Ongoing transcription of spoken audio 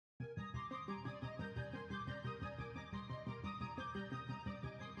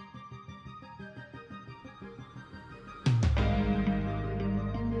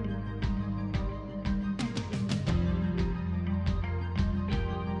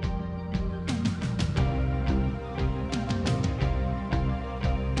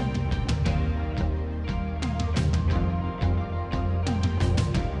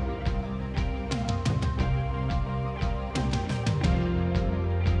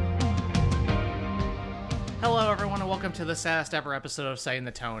Hello, everyone, and welcome to the saddest ever episode of Setting the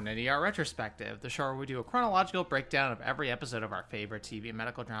Tone, an ER Retrospective, the show where we do a chronological breakdown of every episode of our favorite TV and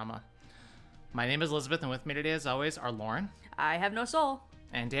medical drama. My name is Elizabeth, and with me today, as always, are Lauren. I have no soul.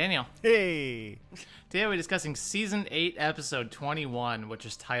 And Daniel. Hey! Today we'll be discussing Season 8, Episode 21, which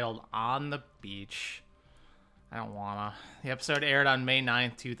is titled On the Beach. I don't wanna. The episode aired on May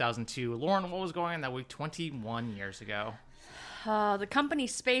 9th, 2002. Lauren, what was going on that week 21 years ago? The company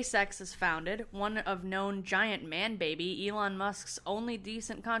SpaceX is founded, one of known giant man-baby, Elon Musk's only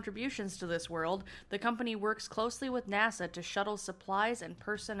decent contributions to this world. The company works closely with NASA to shuttle supplies and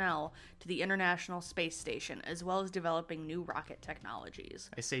personnel to the International Space Station, as well as developing new rocket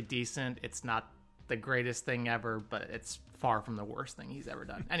technologies. I say decent. It's not the greatest thing ever, but it's far from the worst thing he's ever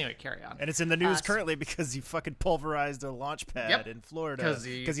done. Anyway, carry on. And it's in the news currently because he fucking pulverized a launch pad in Florida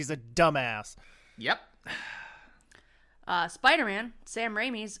because he's a dumbass. Yep. Spider-Man, Sam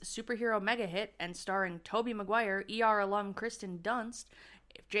Raimi's superhero mega hit, and starring Tobey Maguire, ER alum Kristen Dunst,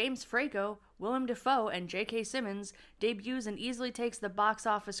 James Franco, Willem Dafoe, and J.K. Simmons, debuts and easily takes the box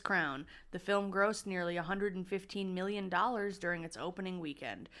office crown. The film grossed nearly $115 million during its opening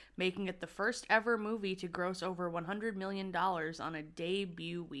weekend, making it the first ever movie to gross over $100 million on a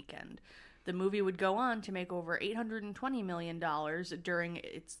debut weekend. The movie would go on to make over $820 million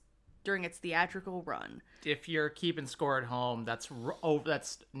during its theatrical run. If you're keeping score at home, that's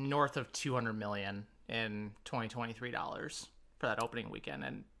north of $200 million in 2023 dollars for that opening weekend,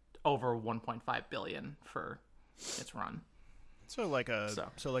 and over 1.5 billion for its run. So like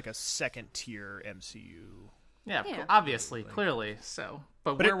a second tier MCU. Yeah. Obviously, clearly. So,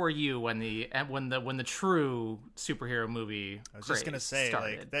 but where were you when the true superhero movie? I was just gonna say,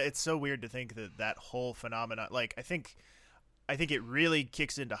 started? it's so weird to think that whole phenomenon. Like, I think it really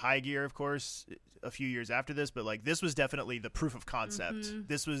kicks into high gear, of course, a few years after this. But like, this was definitely the proof of concept. Mm-hmm.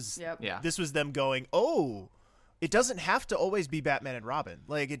 This was them going, oh, it doesn't have to always be Batman and Robin.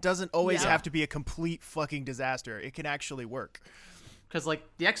 Like, it doesn't always have to be a complete fucking disaster. It can actually work. Because like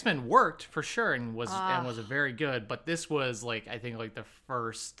the X-Men worked for sure and was very good, but this was like, I think, like the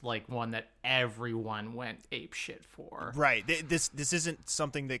first like one that everyone went ape shit for. Right. This isn't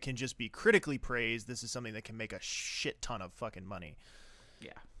something that can just be critically praised. This is something that can make a shit ton of fucking money.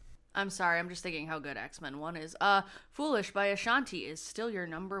 Yeah. I'm sorry, I'm just thinking how good X-Men 1 is. Foolish by Ashanti is still your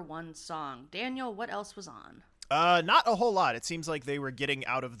number one song. Daniel, what else was on? Not a whole lot. It seems like they were getting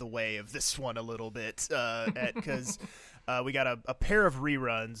out of the way of this one a little bit, because we got a pair of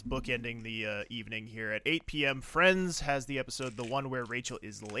reruns bookending the evening here. At 8 p.m., Friends has the episode, the one where Rachel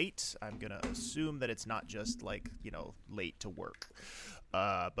is late. I'm going to assume that it's not just, like, late to work.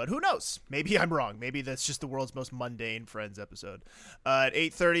 But who knows? Maybe I'm wrong. Maybe that's just the world's most mundane Friends episode. At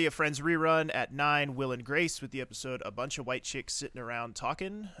 8:30, a Friends rerun. At 9, Will and Grace with the episode A Bunch of White Chicks Sitting Around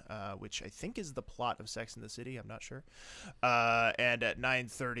Talking, which I think is the plot of Sex and the City. I'm not sure. And at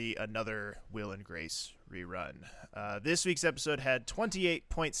 9:30, another Will and Grace rerun. This week's episode had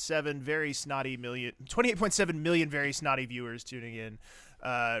 28.7 million very snotty viewers tuning in.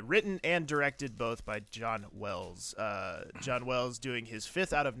 Written and directed both by John Wells. John Wells doing his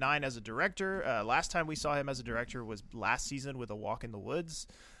 5th out of 9 as a director. Last time we saw him as a director was last season with A Walk in the Woods.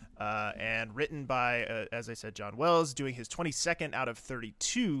 And written by, as I said, John Wells, doing his 22nd out of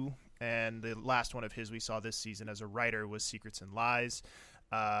 32. And the last one of his we saw this season as a writer was Secrets and Lies.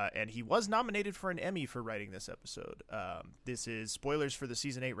 And he was nominated for an Emmy for writing this episode. This is spoilers for the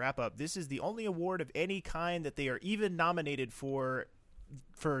season 8 wrap-up. This is the only award of any kind that they are even nominated for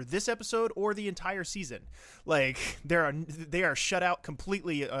this episode or the entire season. Like, they are shut out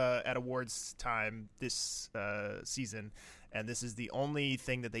completely at awards time this season, and this is the only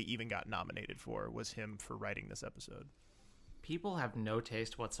thing that they even got nominated for, was him for writing this episode. People have no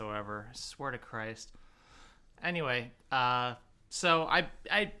taste whatsoever. I swear to Christ. Anyway, so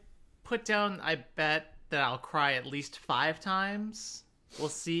I put down, I bet that I'll cry at least 5 times. We'll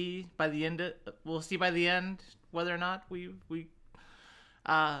see by the end whether or not we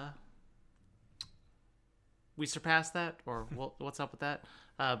surpassed that, or what's up with that.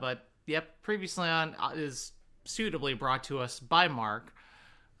 But yep, previously on is suitably brought to us by Mark,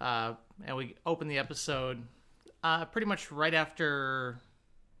 and we open the episode pretty much right after,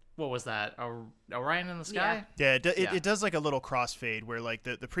 what was that, Orion in the Sky? Yeah, it does like a little crossfade where like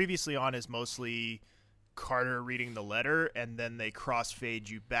the previously on is mostly Carter reading the letter, and then they crossfade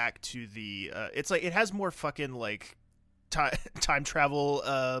you back to the it's like it has more fucking like time travel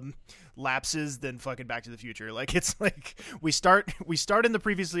lapses than fucking Back to the Future. Like, it's like we start in the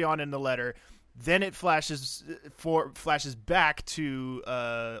previously on in the letter, then it flashes back to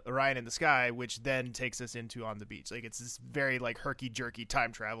Orion in the Sky, which then takes us into On the Beach. Like, it's this very like herky jerky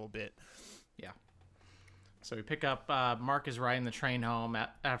time travel bit. Yeah. So we pick up, Mark is riding the train home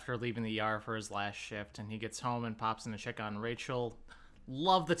after leaving the ER for his last shift, and he gets home and pops in to check on Rachel.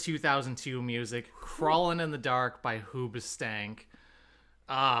 Love the 2002 music. Crawling in the Dark by Hoobastank.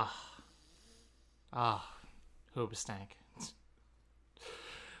 Hoobastank.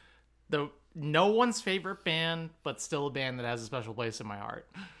 No one's favorite band, but still a band that has a special place in my heart.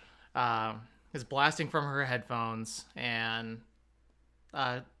 Is blasting from her headphones, and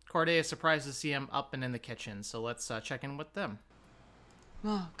Corday is surprised to see him up and in the kitchen, so let's check in with them.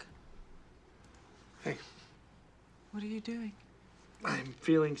 Mark. Hey. What are you doing? I'm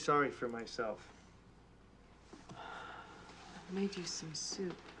feeling sorry for myself. I made you some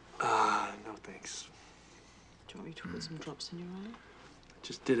soup. No thanks. Do you want me to put some drops in your eye? I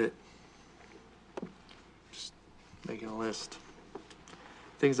just did it. Just making a list.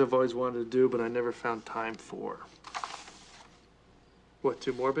 Things I've always wanted to do, but I never found time for. What,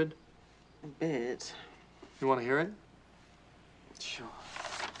 too morbid? A bit. You want to hear it? Sure.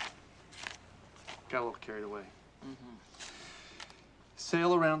 Got a little carried away.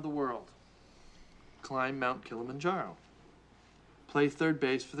 Sail around the world. Climb Mount Kilimanjaro. Play third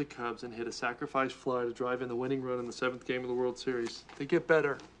base for the Cubs and hit a sacrifice fly to drive in the winning run in the 7th game of the World Series. They get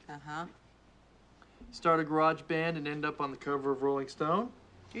better. Uh-huh. Start a garage band and end up on the cover of Rolling Stone.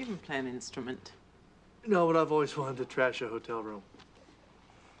 Do you even play an instrument? No, but I've always wanted to trash a hotel room.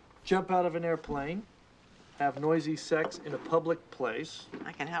 Jump out of an airplane. Have noisy sex in a public place.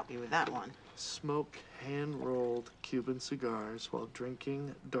 I can help you with that one. Smoke hand-rolled Cuban cigars while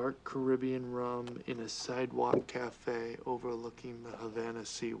drinking dark Caribbean rum in a sidewalk cafe overlooking the Havana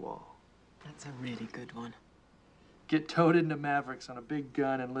seawall. That's a really good one. Get towed into Mavericks on a big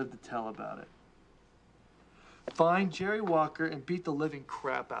gun and live to tell about it. Find Jerry Walker and beat the living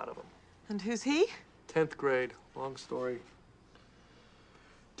crap out of him. And who's he? 10th grade. Long story.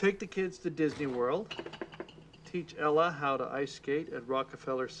 Take the kids to Disney World. Teach Ella how to ice skate at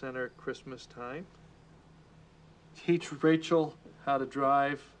Rockefeller Center Christmas time. Teach Rachel how to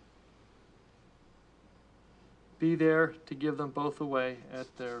drive. Be there to give them both away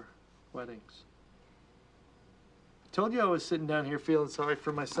at their weddings. Told you I was sitting down here feeling sorry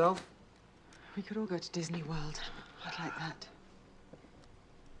for myself. We could all go to Disney World. I'd like that.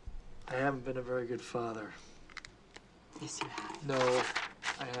 I haven't been a very good father. Yes, you have. No,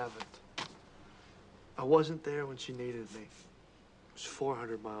 I haven't. I wasn't there when she needed me. It was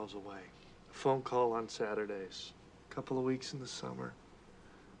 400 miles away. A phone call on Saturdays. A couple of weeks in the summer.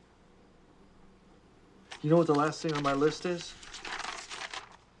 You know what the last thing on my list is?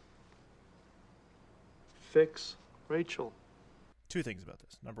 Fix Rachel. Two things about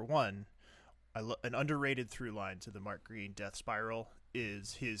this. Number one, an underrated through line to the Mark Green death spiral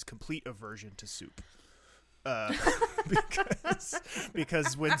is his complete aversion to soup.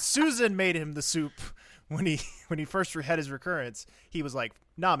 Because when Susan made him the soup when he first had his recurrence, he was like,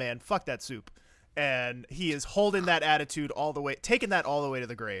 "Nah, man, fuck that soup," and he is holding that attitude all the way, taking that all the way to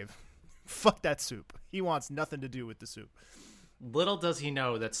the grave. Fuck that soup. He wants nothing to do with the soup. Little does he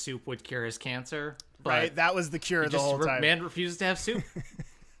know that soup would cure his cancer. But right, that was the cure the whole time. Man refuses to have soup.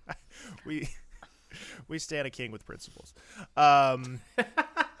 We stand a king with principles.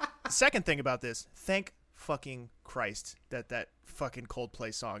 Second thing about this, thank fucking Christ that fucking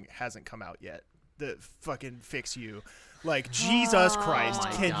Coldplay song hasn't come out yet. The fucking Fix You. Like, Jesus Christ.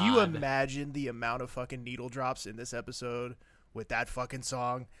 Can you imagine the amount of fucking needle drops in this episode with that fucking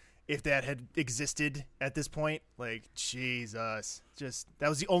song? If that had existed at this point, like, Jesus. Just, that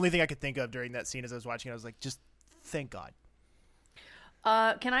was the only thing I could think of during that scene as I was watching it. I was like, just thank God.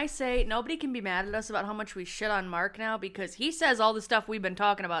 Can I say, nobody can be mad at us about how much we shit on Mark now, because he says all the stuff we've been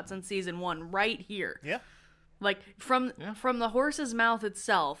talking about since season 1 right here. Yeah. Like, from the horse's mouth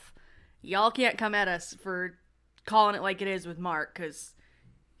itself, y'all can't come at us for calling it like it is with Mark, because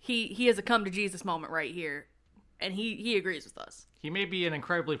he has a come-to-Jesus moment right here, and he agrees with us. He may be an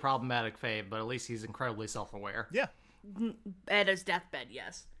incredibly problematic fave, but at least he's incredibly self-aware. Yeah. At his deathbed,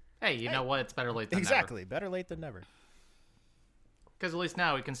 yes. Hey, you know what? It's better late than never. Exactly. Better late than never. Because at least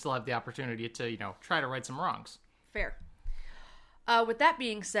now we can still have the opportunity to, try to right some wrongs. Fair. With that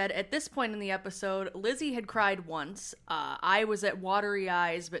being said, at this point in the episode, Lizzie had cried once. I was at watery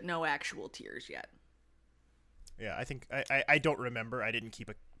eyes, but no actual tears yet. Yeah, I think I don't remember. I didn't keep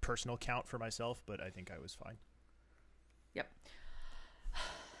a personal count for myself, but I think I was fine. Yep.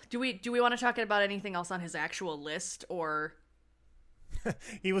 Do we want to talk about anything else on his actual list, or?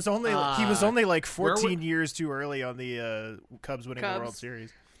 he was only like 14 years too early on the Cubs winning the World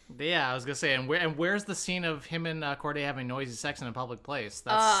Series. Yeah, I was gonna say, and where's the scene of him and Corday having noisy sex in a public place?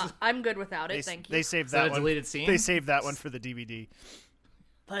 That's I'm good without it. Thank you. They saved that one. Deleted scene? They saved that one for the DVD.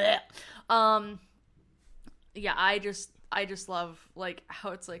 Yeah, I just love like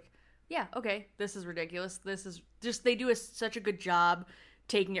how it's like, yeah, okay, this is ridiculous. This is just they do such a good job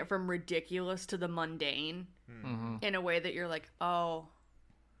taking it from ridiculous to the mundane in a way that you're like, oh.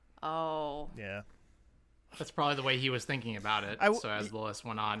 Yeah. That's probably the way he was thinking about it. So as the list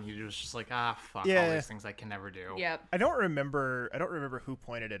went on, he was just like, fuck, Yeah. all these things I can never do. Yep. I don't remember who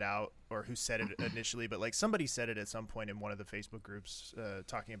pointed it out or who said it initially, but like somebody said it at some point in one of the Facebook groups,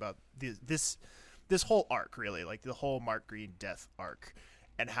 talking about this whole arc, really, like the whole Mark Green death arc,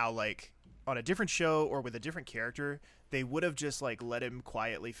 and how like on a different show or with a different character, they would have just like let him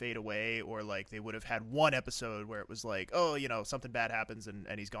quietly fade away, or like they would have had one episode where it was like, oh, something bad happens and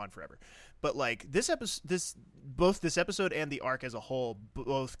he's gone forever. But like both this episode and the arc as a whole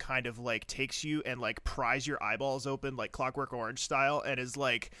both kind of like takes you and like pries your eyeballs open like Clockwork Orange style, and is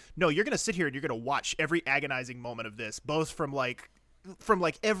like, no, you're gonna sit here and you're gonna watch every agonizing moment of this, both from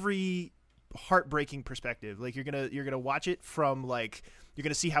every heartbreaking perspective. Like you're gonna watch it from like, you're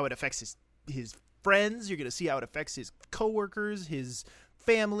gonna see how it affects his friends, you're gonna see how it affects his coworkers, his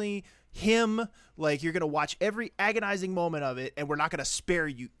family, him. Like you're gonna watch every agonizing moment of it, and we're not gonna spare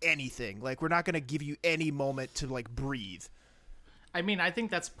you anything. Like we're not gonna give you any moment to like breathe. I mean, I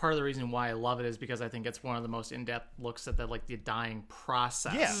think that's part of the reason why I love it, is because I think it's one of the most in-depth looks at the dying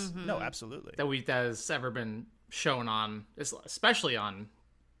process. Yeah, no, absolutely. That has ever been shown on, especially on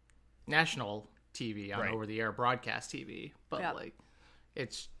national TV, on Right. over-the-air broadcast TV. But Yeah. like,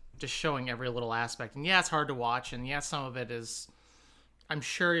 it's just showing every little aspect. And yeah, it's hard to watch, and yeah, some of it is, I'm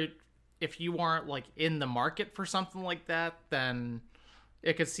sure if you weren't like in the market for something like that, then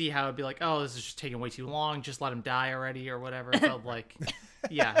it could see how it'd be like, oh, this is just taking way too long, just let him die already or whatever. But like,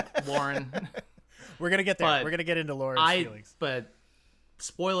 yeah, Lauren, We're gonna get there. But We're gonna get into Lauren's feelings. But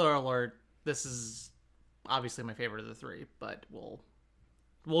spoiler alert, this is obviously my favorite of the three, but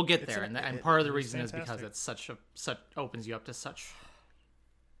we'll get there. And part of the reason is because it's such opens you up to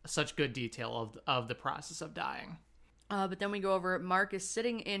such good detail of the process of dying. But then we go over, Mark is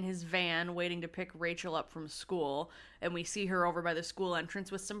sitting in his van waiting to pick Rachel up from school, and we see her over by the school entrance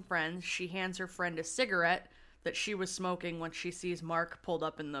with some friends. She hands her friend a cigarette that she was smoking when she sees Mark pulled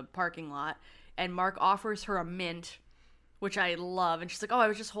up in the parking lot, and Mark offers her a mint, which I love, and she's like, oh, I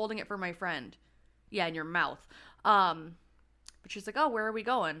was just holding it for my friend. Yeah, in your mouth. But she's like, oh, where are we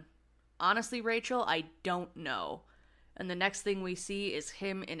going? Honestly, Rachel, I don't know. And the next thing we see is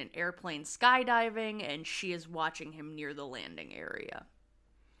him in an airplane skydiving, and she is watching him near the landing area.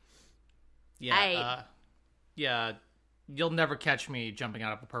 Yeah, yeah. You'll never catch me jumping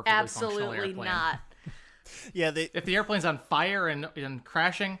out of a perfectly functional airplane. Absolutely not. Yeah, If the airplane's on fire and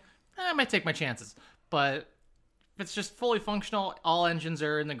crashing, I might take my chances. But if it's just fully functional, all engines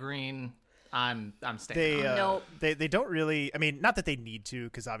are in the green, I'm staying. Nope. They don't really. I mean, not that they need to,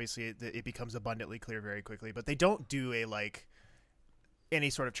 because obviously it becomes abundantly clear very quickly. But they don't do a like any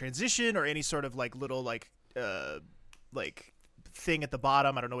sort of transition or any sort of like little like thing at the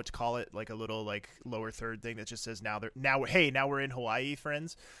bottom. I don't know what to call it, like a little like lower third thing that just says now we're in Hawaii,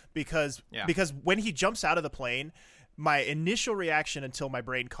 friends. Because when he jumps out of the plane, my initial reaction until my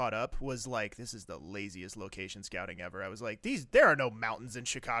brain caught up was like, this is the laziest location scouting ever. I was like, there are no mountains in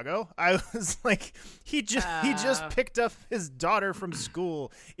Chicago. I was like, he just picked up his daughter from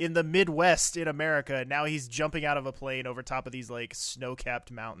school in the Midwest in America, and now he's jumping out of a plane over top of these like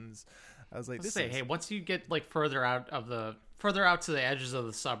snow-capped mountains. I was like, hey, once you get like further out to the edges of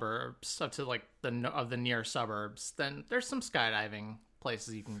the suburbs, up to like the near suburbs, then there's some skydiving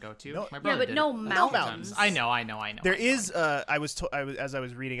places you can go to. No, My brother did no it mountains. I know. There is. As I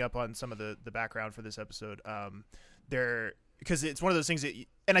was reading up on some of the background for this episode, because it's one of those things that,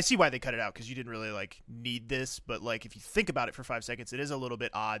 and I see why they cut it out, because you didn't really like need this, but like if you think about it for 5 seconds, it is a little bit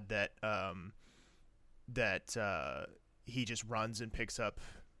odd that he just runs and picks up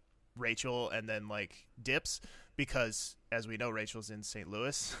Rachel and then like dips, because as we know, Rachel's in St.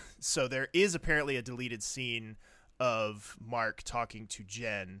 Louis. So there is apparently a deleted scene of Mark talking to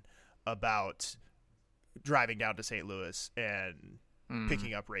Jen about driving down to St. Louis and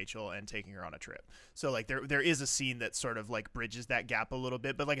picking up Rachel and taking her on a trip. So like there is a scene that sort of like bridges that gap a little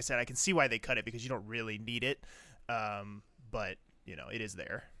bit, but like I said, I can see why they cut it, because you don't really need it. But it is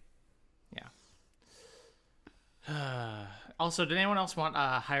there. Yeah. Also, did anyone else want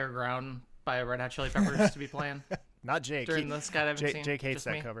Higher Ground by Red Hot Chili Peppers to be playing? Not Jake. During the skydiving scene? Jake hates Just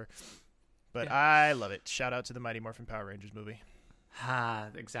that me? cover. But yeah. I love it. Shout out to the Mighty Morphin Power Rangers movie.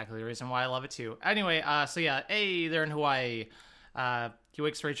 Exactly the reason why I love it too. Anyway, so yeah, they're in Hawaii. He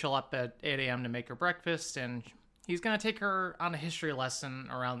wakes Rachel up at 8 a.m. to make her breakfast, and he's going to take her on a history lesson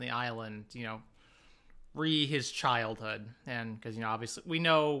around the island, his childhood. And because, obviously we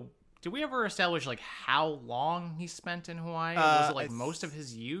know did we ever establish like how long he spent in Hawaii? Was it like most of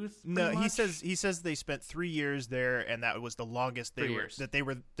his youth? No, much? he says they spent 3 years there, and that was the longest they 3 were years.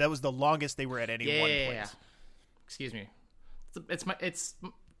 that was the longest they were at any one place. Yeah. Excuse me. It's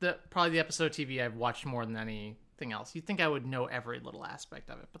probably the episode TV I've watched more than anything else. You'd think I would know every little aspect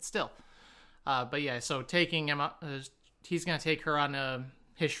of it, but still. But yeah, so taking Emma, he's gonna take her on a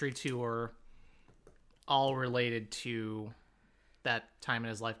history tour, all related to that time in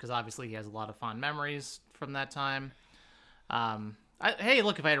his life, because obviously he has a lot of fond memories from that time. Hey,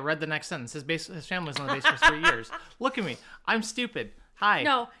 look, if I had read the next sentence, his family was on the base for 3 years. Look at me, I'm stupid. Hi,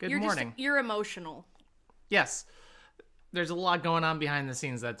 No, good you're morning. You're emotional. Yes, there's a lot going on behind the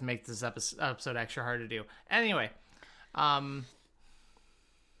scenes that make this episode extra hard to do. Anyway,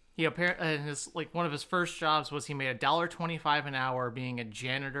 he apparently one of his first jobs was he made $1.25 an hour being a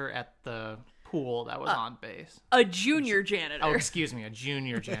janitor at the pool that was on base. A junior janitor. Oh, excuse me, a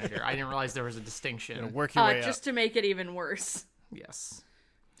junior janitor. I didn't realize there was a distinction. Work your way up. Just to make it even worse. Yes.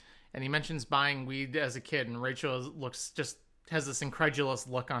 And he mentions buying weed as a kid, and Rachel has this incredulous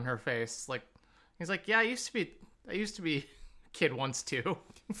look on her face. Like, he's like, yeah, I used to be a kid once too.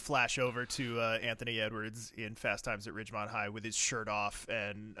 Flash over to Anthony Edwards in Fast Times at Ridgemont High with his shirt off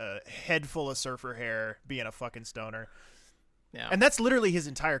and a head full of surfer hair, being a fucking stoner. Yeah. And that's literally his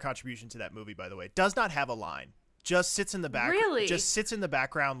entire contribution to that movie, by the way. Does not have a line. Just sits in the back. Really? Just sits in the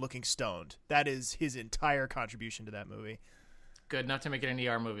background looking stoned. That is his entire contribution to that movie. Good enough to make it an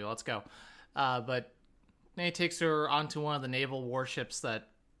ER movie. Let's go. But then he takes her onto one of the naval warships to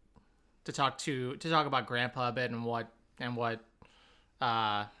talk about Grandpa a bit and what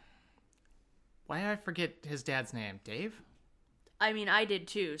why did I forget his dad's name? Dave? I mean, I did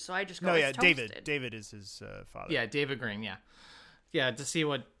too, so I just got David. toasted. David is his father. Yeah, David Green, yeah. Yeah, to see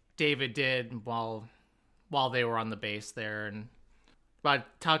what David did while they were on the base there, and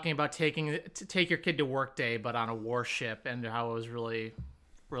about talking about take your kid to work day, but on a warship, and how it was really,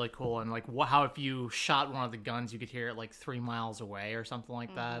 really cool, and like how if you shot one of the guns, you could hear it like 3 miles away or something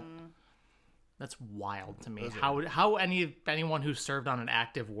like that. That's wild to me. How anyone who served on an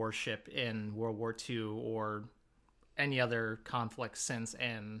active warship in World War II or any other conflict since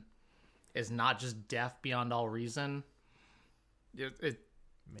is not just deaf beyond all reason. It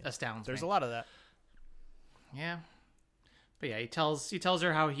astounds me. There's a lot of that. Yeah. But yeah, he tells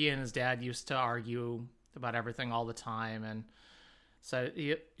her how he and his dad used to argue about everything all the time, and so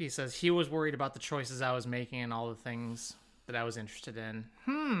he says he was worried about the choices I was making and all the things that I was interested in.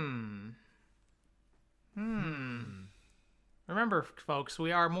 Remember, folks,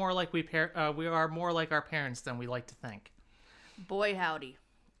 we are more like our parents than we like to think. Boy, howdy.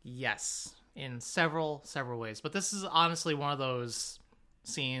 Yes, in several ways. But this is honestly one of those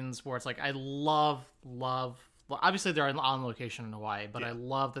scenes where it's like I love. Obviously, they're on location in Hawaii, but I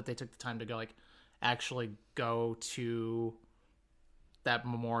love that they took the time to actually go to that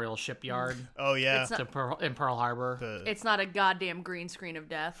memorial shipyard. Oh yeah, in Pearl Harbor. It's not a goddamn green screen of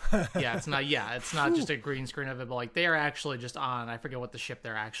death. Yeah, it's not. Yeah, it's not just a green screen of it, but like they are actually just on. I forget what the ship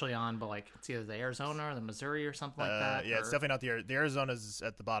they're actually on, but like it's either the Arizona or the Missouri or something like that. Yeah, it's definitely not the Arizona's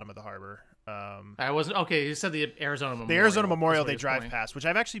at the bottom of the harbor. I wasn't okay. You said the Arizona Memorial. The Arizona Memorial they drive past, which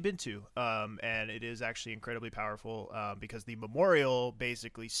I've actually been to, and it is actually incredibly powerful because the memorial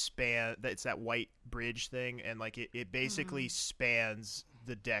basically it's that white bridge thing, and like it basically spans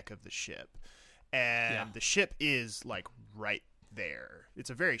the deck of the ship, and the ship is like right there. It's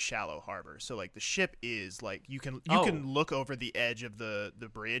a very shallow harbor, so like the ship is like you can look over the edge of the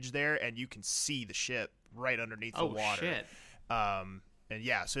bridge there, and you can see the ship right underneath the water. Shit. And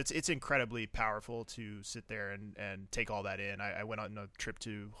yeah, so it's incredibly powerful to sit there and take all that in. I went on a trip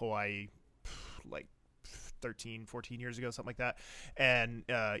to Hawaii like 13, 14 years ago, something like that. And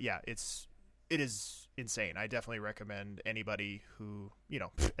it is insane. I definitely recommend anybody who,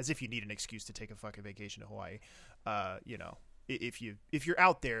 as if you need an excuse to take a fucking vacation to Hawaii, if you're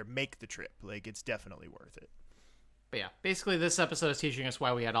out there, make the trip. Like, it's definitely worth it. But yeah, basically this episode is teaching us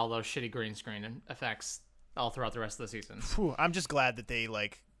why we had all those shitty green screen effects all throughout the rest of the season. I'm just glad that they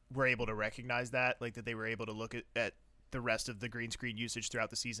were able to recognize that, that they were able to look at the rest of the green screen usage throughout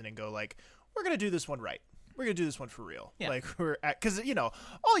the season and go we're going to do this one right. We're going to do this one for real. Yeah. Because,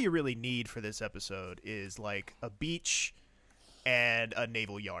 all you really need for this episode is a beach and a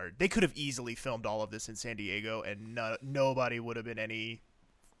naval yard. They could have easily filmed all of this in San Diego and nobody would have been any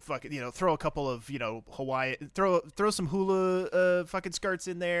fucking, throw a couple of, Hawaii, throw some hula fucking skirts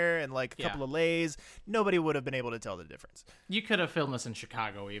in there and a couple of lays. Nobody would have been able to tell the difference. You could have filmed this in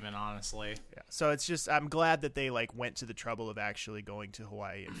Chicago even, honestly. Yeah. So it's just, I'm glad that they went to the trouble of actually going to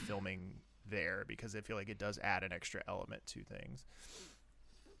Hawaii and filming there, because I feel like it does add an extra element to things.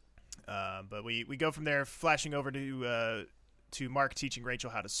 But we go from there, flashing over to Mark teaching Rachel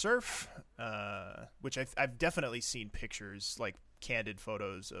how to surf, which I've definitely seen pictures, like candid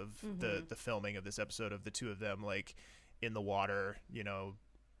photos of the filming of this episode of the two of them like in the water,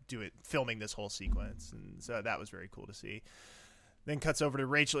 filming this whole sequence, and so that was very cool to see. Then cuts over to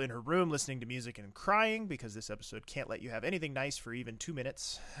Rachel in her room listening to music and crying because this episode can't let you have anything nice for even 2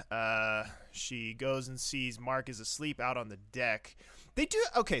 minutes. She goes and sees Mark is asleep out on the deck. They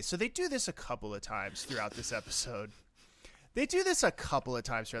do this a couple of times throughout this episode. Which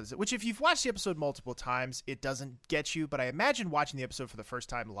if you've watched the episode multiple times, it doesn't get you, but I imagine watching the episode for the first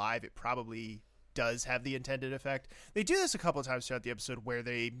time live, it probably does have the intended effect. They do this a couple of times throughout the episode where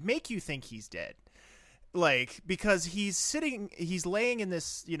they make you think he's dead. Like, because he's laying in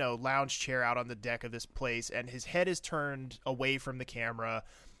this, lounge chair out on the deck of this place, and his head is turned away from the camera.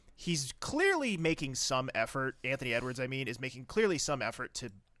 He's clearly making some effort. Anthony Edwards, is making clearly some effort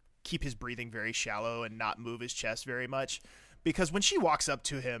to keep his breathing very shallow and not move his chest very much. Because when she walks up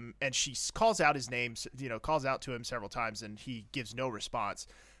to him and she calls out his name, calls out to him several times, and he gives no response,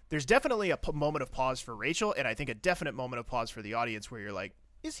 there's definitely a moment of pause for Rachel, and I think a definite moment of pause for the audience where you're like,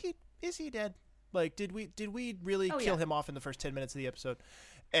 is he dead? Like, did we really kill him off in the first 10 minutes of the episode?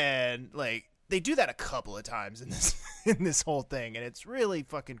 And like, they do that a couple of times in this whole thing, and it's really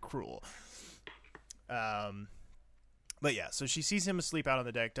fucking cruel. But yeah, so she sees him asleep out on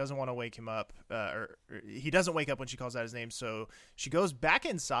the deck, doesn't want to wake him up, or he doesn't wake up when she calls out his name. So she goes back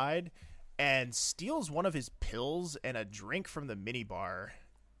inside and steals one of his pills and a drink from the minibar,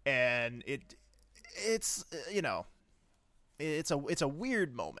 and it's a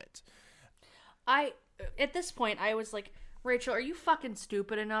weird moment. At this point, I was like, Rachel, are you fucking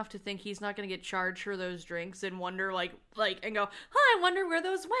stupid enough to think he's not going to get charged for those drinks and wonder, and go, I wonder where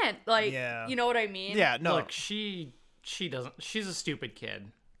those went? Like, yeah. You know what I mean? Yeah, no. Look, she doesn't, she's a stupid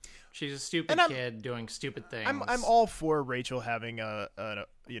kid. She's a stupid kid doing stupid things. I'm all for Rachel having a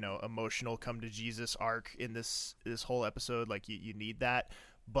emotional come to Jesus arc in this whole episode. Like, you need that.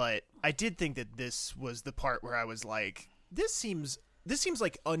 But I did think that this was the part where I was like, this seems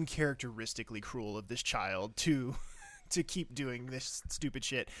like uncharacteristically cruel of this child to keep doing this stupid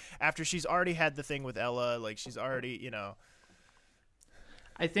shit after she's already had the thing with Ella. Like, she's already,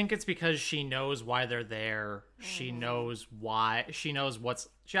 I think it's because she knows why they're there. She knows why. She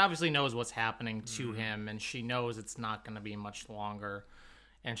obviously knows what's happening to him, and she knows it's not going to be much longer.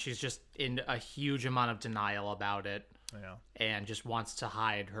 And she's just in a huge amount of denial about it. Yeah. And just wants to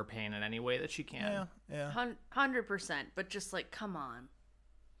hide her pain in any way that she can. Yeah. 100%. But just like, come on.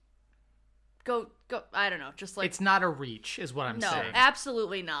 Go. I don't know. Just like, it's not a reach, is what I'm saying. No,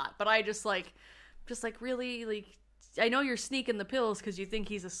 absolutely not. But I just like really, like, I know you're sneaking the pills because you think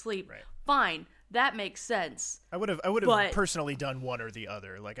he's asleep. Right. Fine. That makes sense. I would have personally done one or the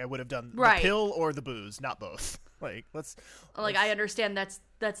other. Like, I would have done the pill or the booze, not both. Like, let's I understand that's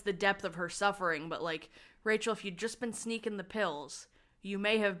the depth of her suffering, but like, Rachel, if you'd just been sneaking the pills, you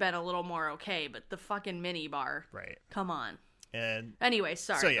may have been a little more okay, but the fucking mini bar. Right. Come on. And anyway,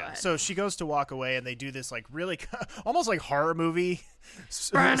 sorry. So yeah, so she goes to walk away, and they do this like really almost like horror movie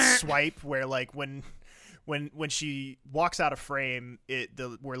swipe where like when she walks out of frame,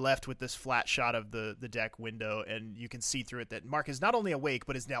 we're left with this flat shot of the deck window, and you can see through it that Mark is not only awake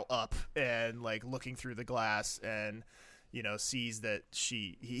but is now up and like looking through the glass and sees that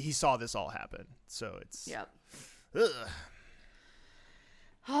he saw this all happen. So it's ugh.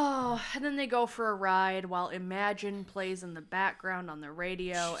 Oh, and then they go for a ride while Imagine plays in the background on the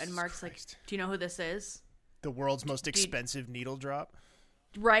radio, and Mark's like, "Do you know who this is? The world's most expensive needle drop."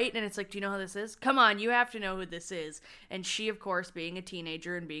 Right? And it's like, do you know who this is? Come on, you have to know who this is. And she, of course, being a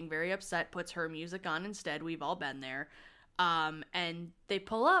teenager and being very upset, puts her music on instead. We've all been there. And they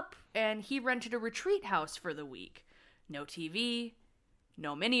pull up, and he rented a retreat house for the week. No TV,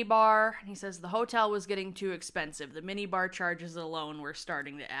 no minibar. And he says the hotel was getting too expensive. The minibar charges alone were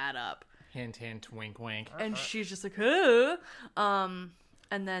starting to add up. Hint, hint, wink, wink. And she's just like, huh? And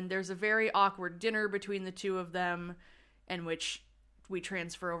then there's a very awkward dinner between the two of them, in which we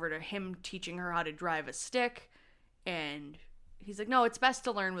transfer over to him teaching her how to drive a stick, and he's like, no, it's best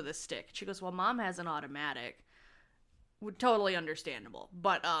to learn with a stick. She goes, well, Mom has an automatic. Totally understandable.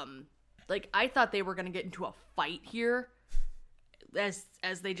 But like, I thought they were gonna get into a fight here as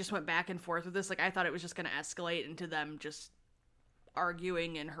they just went back and forth with this. Like, I thought it was just gonna escalate into them just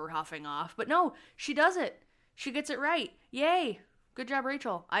arguing and her huffing off, but no, she does it. She gets it right. Yay. Good job,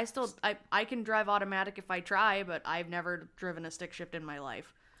 Rachel. I can drive automatic if I try, but I've never driven a stick shift in my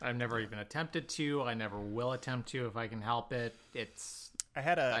life. I've never even attempted to. I never will attempt to if I can help it. I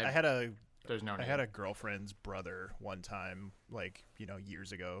had a there's no need. I had a girlfriend's brother one time, like,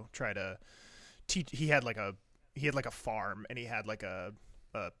 years ago, try to teach. He had like a farm, and he had like a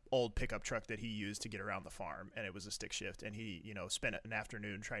old pickup truck that he used to get around the farm, and it was a stick shift, and he spent an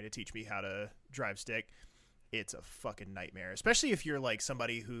afternoon trying to teach me how to drive stick. It's a fucking nightmare, especially if you're like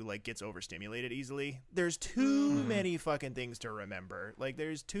somebody who like gets overstimulated easily. There's too many fucking things to remember. Like,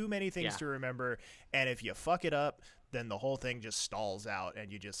 there's too many things to remember, and if you fuck it up, then the whole thing just stalls out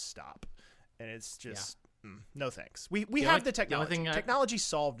and you just stop. And it's just no thanks. We have the technology. Technology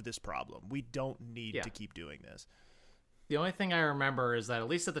solved this problem. We don't need to keep doing this. The only thing I remember is that, at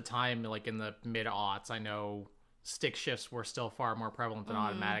least at the time, like in the mid-aughts, I know stick shifts were still far more prevalent than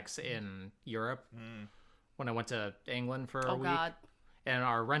automatics in Europe. When I went to England for a week, God. And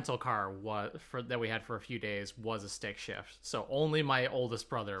our rental car that we had for a few days was a stick shift. So only my oldest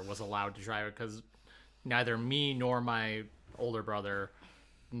brother was allowed to drive it, because neither me nor my older brother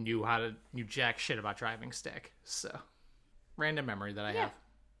knew jack shit about driving stick. So, random memory that I have.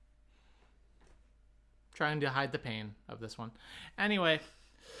 Trying to hide the pain of this one. Anyway,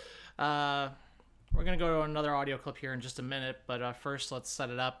 we're going to go to another audio clip here in just a minute, but first let's set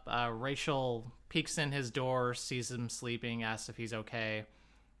it up. Rachel peeks in his door, sees him sleeping, asks if he's okay.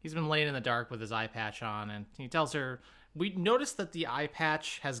 He's been laying in the dark with his eye patch on, and he tells her, we noticed that the eye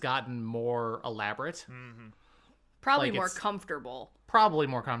patch has gotten more elaborate. Mm-hmm. Probably more comfortable. Probably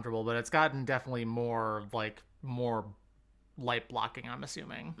more comfortable, but it's gotten definitely more light blocking, I'm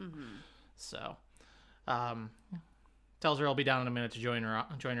assuming. Mm-hmm. So... tells her I'll be down in a minute to join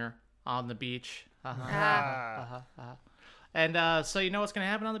her on the beach. And so you know what's going to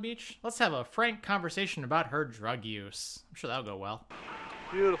happen on the beach? Let's have a frank conversation about her drug use. I'm sure that'll go well.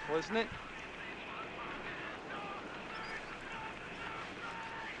 Beautiful, isn't it?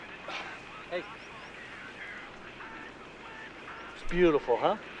 Hey. It's beautiful,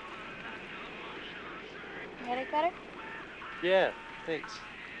 huh? Your headache better? Yeah, thanks.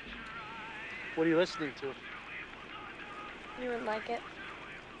 What are you listening to? You wouldn't like it.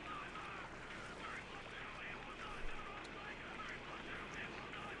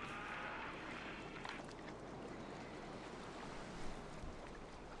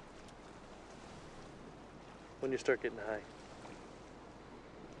 When you start getting high.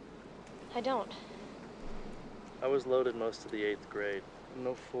 I don't. I was loaded most of the 8th grade. I'm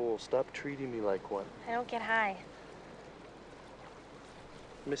no fool. Stop treating me like one. I don't get high.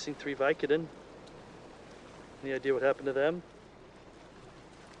 Missing 3 Vicodin. Any idea what happened to them?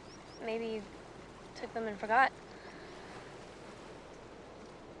 Maybe you took them and forgot.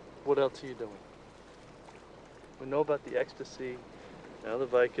 What else are you doing? We know about the ecstasy, now the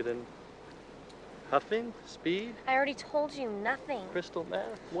Vicodin. Huffing? Speed? I already told you nothing. Crystal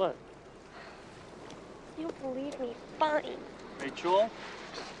meth? What? You don't believe me. Fine. Rachel?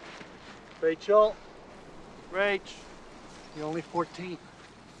 Rachel? Rach? You're only 14. What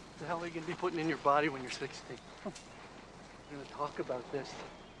the hell are you going to be putting in your body when you're 16? We're going to talk about this.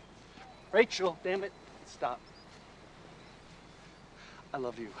 Rachel, damn it. Stop. I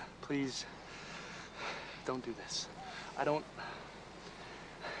love you. Please, don't do this. I don't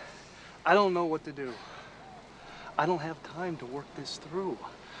know what to do. I don't have time to work this through.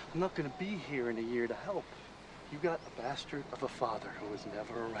 I'm not going to be here in a year to help. You got a bastard of a father who was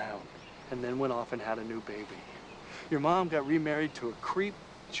never around and then went off and had a new baby. Your mom got remarried to a creep.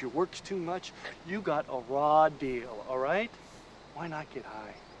 She works too much. You got a raw deal, all right? Why not get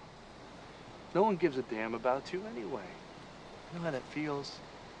high? No one gives a damn about you anyway. You know how that feels?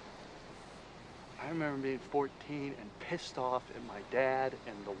 I remember being 14 and pissed off at my dad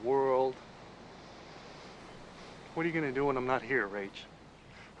and the world. What are you gonna do when I'm not here, Rach?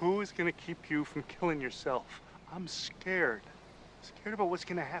 Who is gonna keep you from killing yourself? I'm scared. Scared about what's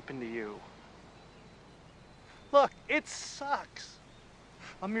gonna happen to you. Look, it sucks.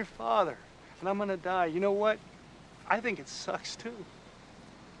 I'm your father, and I'm gonna die. You know what? I think it sucks too.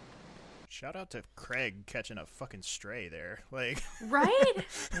 Shout out to Craig catching a fucking stray there. Like, right?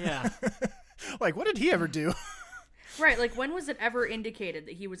 Yeah. Like, what did he ever do? Right, like, when was it ever indicated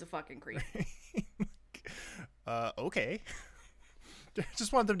that he was a fucking creep? Okay.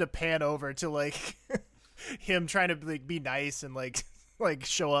 Just want them to pan over to, like, him trying to, like, be nice and, like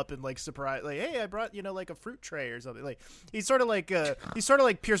show up and, like, surprise, like, hey, I brought, like, a fruit tray or something. Like, he's sort of like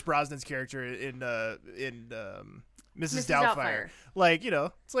Pierce Brosnan's character in Mrs. Doubtfire. Like,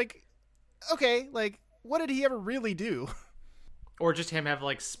 it's like, okay, like, what did he ever really do? Or just him have,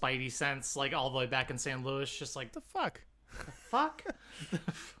 like, spidey sense, like, all the way back in St. Louis, just like, the fuck? The fuck? The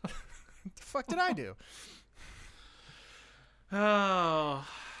fuck did I do? Oh,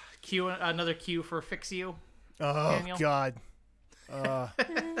 another cue for Fix You. Oh, Daniel. God.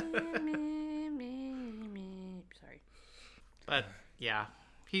 But yeah,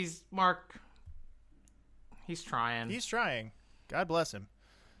 Mark. He's trying. He's trying. God bless him.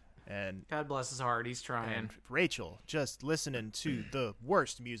 And God bless his heart. He's trying. And Rachel just listening to the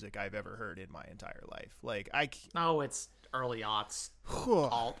worst music I've ever heard in my entire life. Like it's early aughts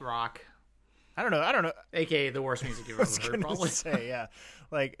alt rock. I don't know. AKA the worst music you've ever heard, probably. Say, yeah.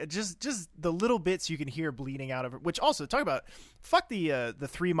 Like just the little bits you can hear bleeding out of it. Which also talk about fuck the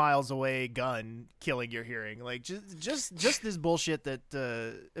 3 miles away gun killing your hearing. Like just this bullshit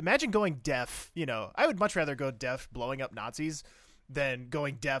that imagine going deaf. You know, I would much rather go deaf blowing up Nazis than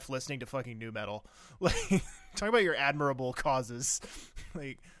going deaf listening to fucking nu metal. Like talk about your admirable causes.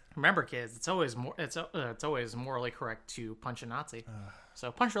 Like remember, kids, it's always morally correct to punch a Nazi. So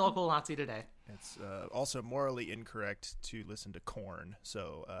punch your local Nazi today. It's also morally incorrect to listen to Korn.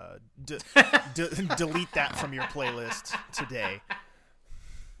 So delete that from your playlist today.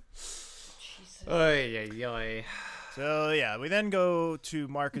 Jesus. Oy, oy, oy. So yeah, we then go to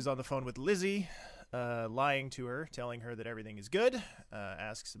Mark is on the phone with Lizzie, lying to her, telling her that everything is good.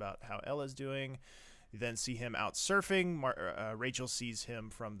 Asks about how Ella's doing. You then see him out surfing. Rachel sees him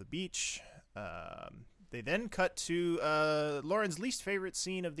from the beach. They then cut to Lauren's least favorite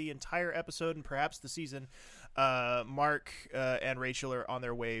scene of the entire episode and perhaps the season. Mark and Rachel are on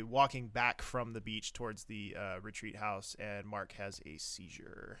their way walking back from the beach towards the retreat house, and Mark has a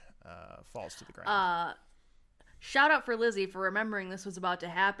seizure, falls to the ground. Shout out for Lizzie for remembering this was about to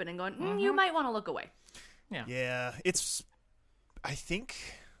happen and going, you might want to look away. Yeah, it's, I think,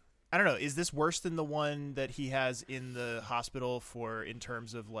 I don't know, is this worse than the one that he has in the hospital in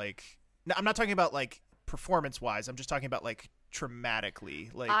terms of like, no, I'm not talking about like performance-wise, I'm just talking about like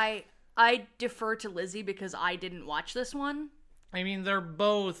traumatically. Like I defer to Lizzie because I didn't watch this one. I mean, they're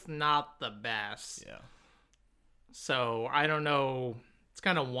both not the best. Yeah. So I don't know. It's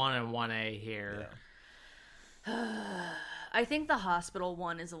kind of 1 and 1A here. Yeah. I think the hospital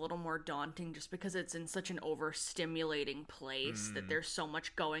one is a little more daunting just because it's in such an overstimulating place that there's so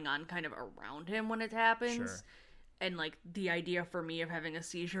much going on kind of around him when it happens. Sure. And, like, the idea for me of having a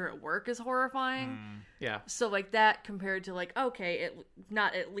seizure at work is horrifying. Yeah. So, like, that compared to, like, okay,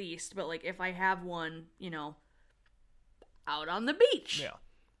 not at least, but, like, if I have one, you know, out on the beach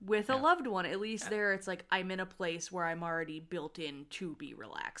with a loved one, at least there it's like I'm in a place where I'm already built in to be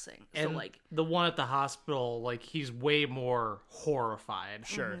relaxing. So, And like, the one at the hospital, like, he's way more horrified.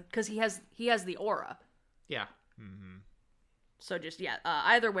 Sure. because he has the aura. Yeah. So just,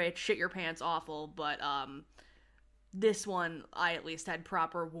 either way, it's shit your pants awful, but, this one, I at least had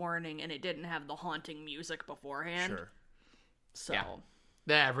proper warning, and it didn't have the haunting music beforehand. Sure. So.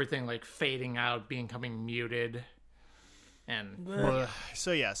 Yeah. Everything, like, fading out, becoming muted. And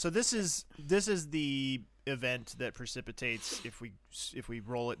So this is the event that precipitates, if we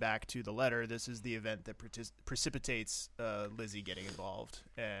roll it back to the letter, this is the event that precipitates Lizzie getting involved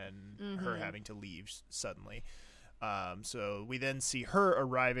and her having to leave suddenly. So we then see her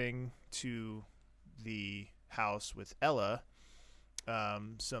arriving to the house with Ella.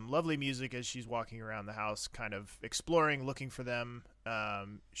 Some lovely music as she's walking around the house, kind of exploring, looking for them.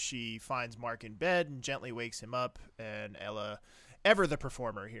 She finds Mark in bed and gently wakes him up, and Ella, ever the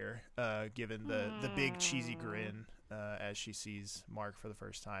performer here, given the big cheesy grin as she sees Mark for the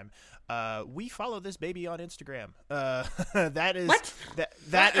first time. We follow this baby on Instagram. That is What?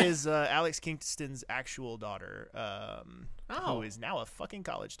 that is Alex Kingston's actual daughter, who is now a fucking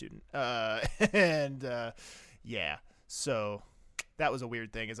college student. So that was a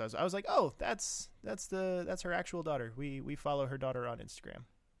weird thing. As I was like, oh, that's her actual daughter. We follow her daughter on Instagram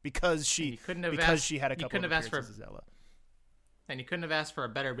because she had a couple of appearances as Ella. And you couldn't have asked for a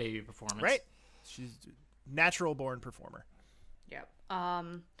better baby performance. Right. She's natural born performer. Yep.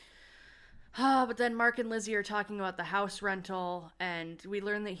 But then Mark and Lizzie are talking about the house rental, and we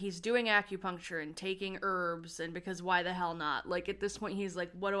learn that he's doing acupuncture and taking herbs, and because why the hell not? Like, at this point, he's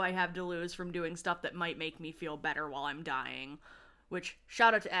like, what do I have to lose from doing stuff that might make me feel better while I'm dying? Which,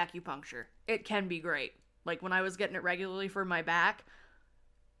 shout out to acupuncture. It can be great. Like, when I was getting it regularly for my back,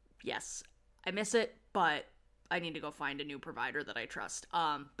 yes, I miss it, but I need to go find a new provider that I trust.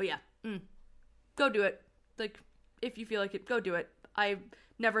 But yeah, go do it. Like, if you feel like it, go do it. I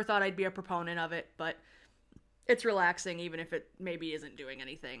never thought I'd be a proponent of it, but it's relaxing even if it maybe isn't doing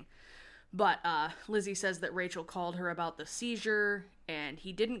anything. But Lizzie says that Rachel called her about the seizure, and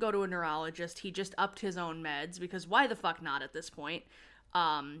he didn't go to a neurologist. He just upped his own meds, because why the fuck not at this point?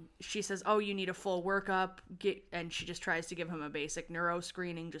 She says, oh, you need a full workup, and she just tries to give him a basic neuro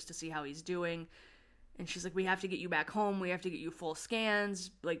screening just to see how he's doing. And she's like, we have to get you back home. We have to get you full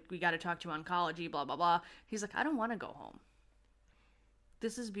scans. Like, we got to talk to oncology, blah, blah, blah. He's like, I don't want to go home.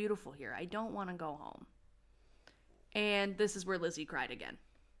 This is beautiful here. I don't want to go home. And this is where Lizzie cried again.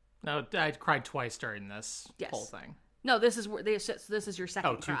 No, I cried twice during this Yes. whole thing. No, this is where this is your second.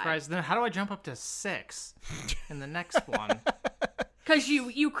 Oh, two cry. cries. Then how do I jump up to 6 in the next one? Because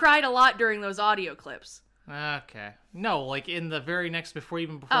you cried a lot during those audio clips. Okay. No, like in the very next, before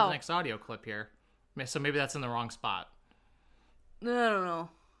the next audio clip here. So maybe that's in the wrong spot. I don't know.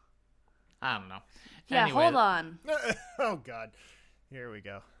 I don't know. Yeah, Anyway, hold on. Oh, God. Here we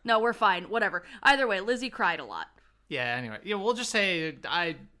go. No, we're fine. Whatever. Either way, Lizzie cried a lot. Yeah, anyway. Yeah, we'll just say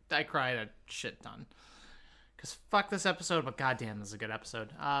I cried a shit ton. Because fuck this episode, but goddamn, this is a good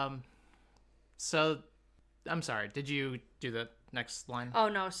episode. So, I'm sorry. Did you do the next line? Oh,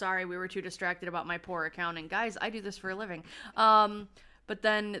 no, sorry. We were too distracted about my poor accounting. Guys, I do this for a living. But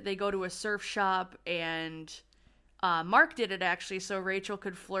then they go to a surf shop, and Mark did it, actually, so Rachel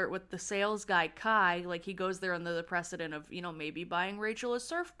could flirt with the sales guy, Kai. Like, he goes there under the precedent of, maybe buying Rachel a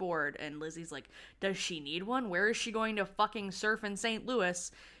surfboard. And Lizzie's like, does she need one? Where is she going to fucking surf in St. Louis?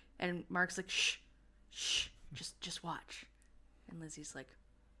 And Mark's like, shh, just watch. And Lizzie's like,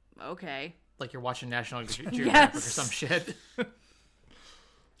 okay. Like you're watching National Geographic Yes. or some shit.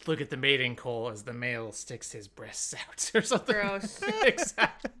 Look at the mating call as the male sticks his breasts out or something. Gross.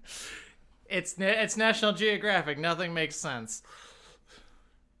 Exactly. It's National Geographic. Nothing makes sense.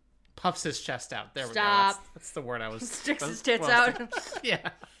 Puffs his chest out. There we go. Stop. That's the word I was... Sticks his that's tits what I was out. Yeah.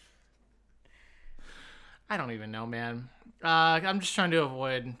 I don't even know, man. I'm just trying to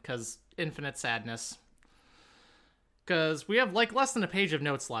avoid, because infinite sadness. Because we have, like, less than a page of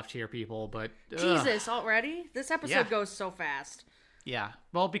notes left here, people, but... Jesus, already? This episode Yeah. goes so fast. Yeah.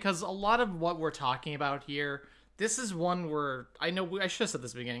 Well, because a lot of what we're talking about here, this is one where... I know I should have said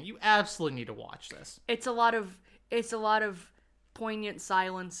this at the beginning. You absolutely need to watch this. It's a lot of poignant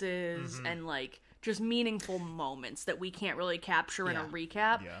silences and, like, just meaningful moments that we can't really capture in a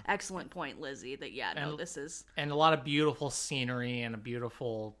recap. Yeah. Excellent point, Lizzie, that, this is... And a lot of beautiful scenery and a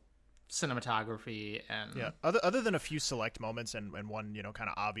beautiful cinematography and... Yeah, other than a few select moments and one, kind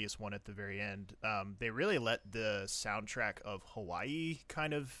of obvious one at the very end, they really let the soundtrack of Hawaii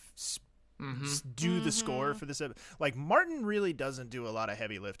kind of do the score for this. Like, Martin really doesn't do a lot of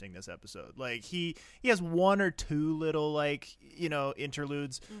heavy lifting this episode. Like, he has one or two little, like,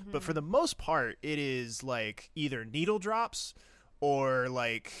 interludes, but for the most part, it is, like, either needle drops or,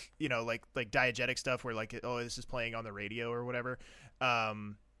 like, like diegetic stuff where, like, oh, this is playing on the radio or whatever.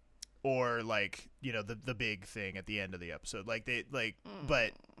 Or, like, the big thing at the end of the episode. Like,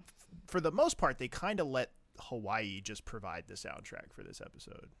 but for the most part, they kind of let Hawaii just provide the soundtrack for this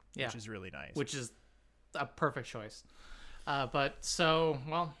episode, which is really nice. Which is a perfect choice. But so,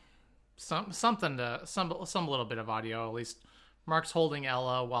 well, some little bit of audio, at least. Mark's holding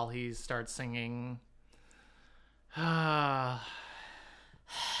Ella while he starts singing the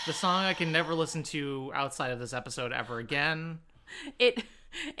song I can never listen to outside of this episode ever again.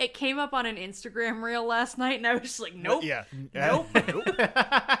 It came up on an Instagram reel last night, and I was just like, nope. Yeah. Nope.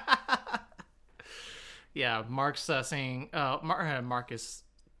 Yeah, Mark's singing. Mark is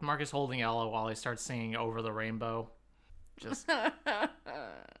holding Ella while he starts singing "Over the Rainbow." Just,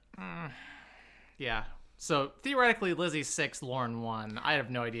 yeah. So theoretically, Lizzie's 6, Lauren 1. I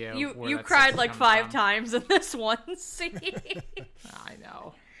have no idea. Where You that cried 6 like comes 5 from. times in this one scene. I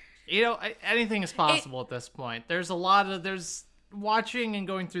know. Anything is possible at this point. There's watching and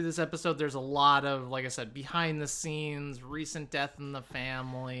going through this episode. There's a lot of, like I said, behind the scenes, recent death in the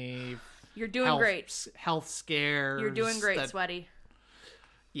family. You're doing great. Health scares. You're doing great, Sweaty.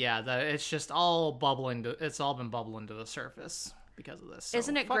 Yeah, it's just all bubbling. It's all been bubbling to the surface because of this. So,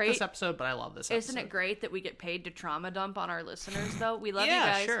 Isn't it fuck great? This episode, but I love this episode. Isn't it great that we get paid to trauma dump on our listeners, though? We love you Yeah,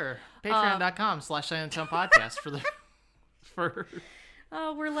 guys. sure. Patreon.com/SilentTonePodcast for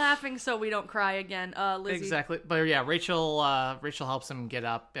Oh, we're laughing so we don't cry again. Lizzie. Exactly. But yeah, Rachel helps him get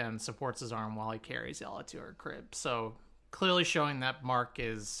up and supports his arm while he carries Ella to her crib. So clearly showing that Mark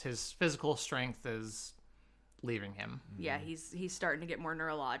his physical strength is leaving him. Yeah, he's starting to get more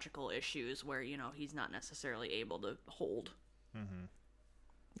neurological issues where, he's not necessarily able to hold.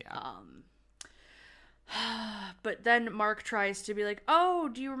 Yeah. But then Mark tries to be like, oh,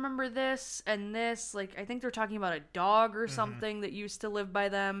 do you remember this and this? Like, I think they're talking about a dog or something that used to live by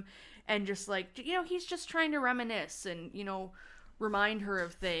them. And just like, he's just trying to reminisce and, remind her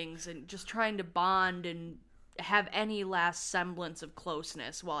of things and just trying to bond and have any last semblance of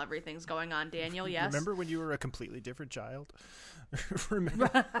closeness while everything's going on. Daniel, yes? Remember when you were a completely different child?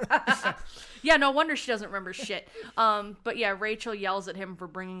 Remember? Yeah, no wonder she doesn't remember shit. But yeah, Rachel yells at him for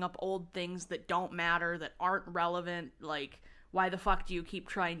bringing up old things that don't matter, that aren't relevant. Like, why the fuck do you keep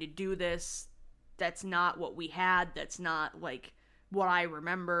trying to do this? That's not what we had. That's not, like, what I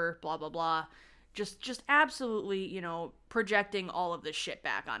remember, blah, blah, blah. Just absolutely, you know, projecting all of this shit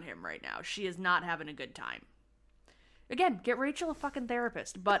back on him right now. She is not having a good time. Again, get Rachel a fucking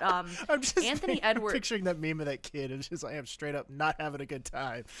therapist. But I'm just Anthony Edwards, picturing that meme of that kid. It's just like, I'm straight up not having a good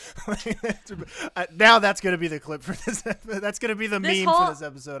time. Now that's gonna be the clip for this. That's gonna be the meme for this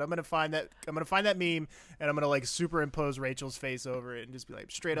episode. I'm gonna find that meme, and I'm gonna like superimpose Rachel's face over it and just be like,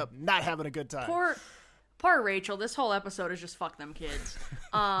 straight up not having a good time. Poor Rachel. This whole episode is just fuck them kids.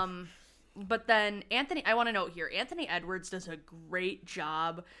 But then I want to note here, Anthony Edwards does a great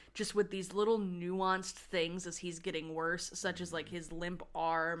job just with these little nuanced things as he's getting worse, such as like his limp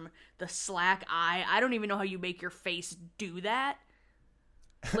arm, the slack eye. I don't even know how you make your face do that.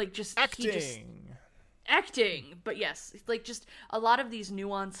 Like just acting. But yes, like just a lot of these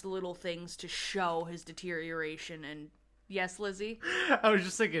nuanced little things to show his deterioration. And yes, Lizzie? I was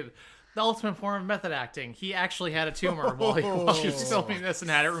just thinking, the ultimate form of method acting. He actually had a tumor while he was filming this and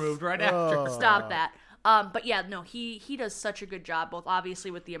had it removed right after. Stop that. But yeah, no, he does such a good job, both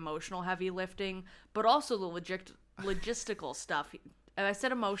obviously with the emotional heavy lifting, but also the logistical stuff. I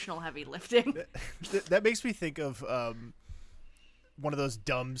said emotional heavy lifting. That makes me think of one of those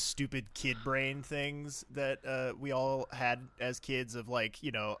dumb, stupid kid brain things that we all had as kids of like,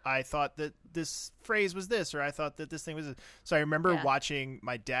 you know, I thought that this phrase was this, or I thought that this thing was this. So I remember watching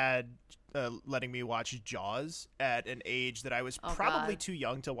my dad letting me watch Jaws at an age that I was probably too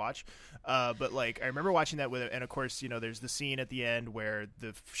young to watch. But like, I remember watching that with him. And of course, you know, there's the scene at the end where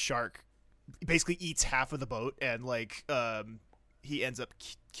the shark basically eats half of the boat, and like, he ends up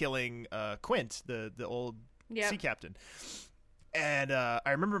killing Quint, the old sea captain. And I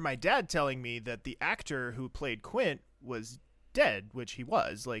remember my dad telling me that the actor who played Quint was dead, which he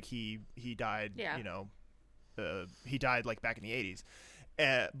was. Like he died, you know, he died like back in the 80s.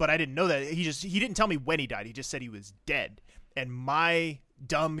 But I didn't know that. He didn't tell me when he died. He just said he was dead. And my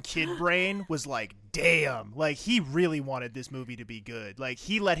dumb kid brain was like, damn, like he really wanted this movie to be good. Like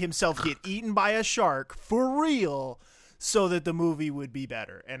he let himself get eaten by a shark for real so that the movie would be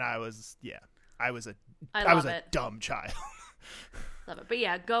better. And I was a dumb child. Love it. But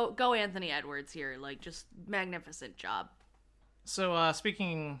yeah, go Anthony Edwards here. Like, just magnificent job. So,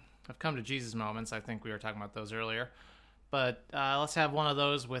 speaking of come to Jesus moments, I think we were talking about those earlier. But let's have one of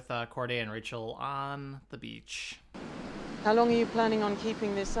those with Corday and Rachel on the beach. How long are you planning on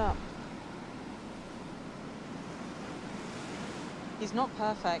keeping this up? He's not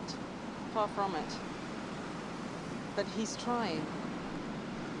perfect. Far from it. But he's trying.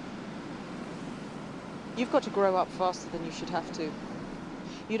 You've got to grow up faster than you should have to.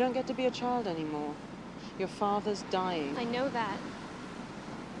 You don't get to be a child anymore. Your father's dying. I know that.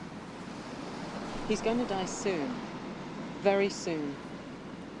 He's going to die soon. Very soon.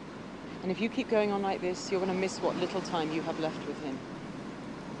 And if you keep going on like this, you're going to miss what little time you have left with him.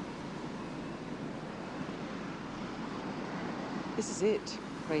 This is it,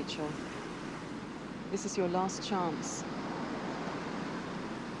 Rachel. This is your last chance.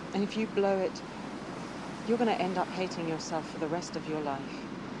 And if you blow it, you're going to end up hating yourself for the rest of your life.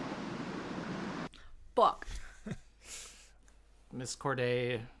 Fuck. Mrs.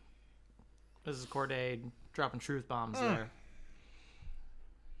 Corday dropping truth bombs there.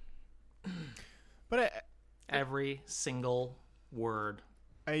 But every single word.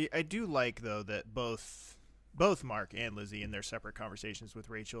 I do like, though, that both Mark and Lizzie in their separate conversations with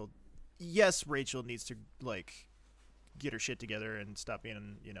Rachel, yes, Rachel needs to like get her shit together and stop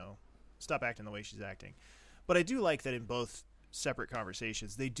being, you know, stop acting the way she's acting. But I do like that in both separate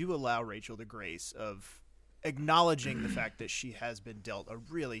conversations, they do allow Rachel the grace of acknowledging the fact that she has been dealt a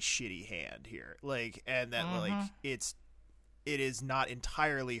really shitty hand here. Like, and that like it is not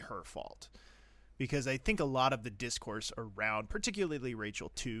entirely her fault. Because I think a lot of the discourse around, particularly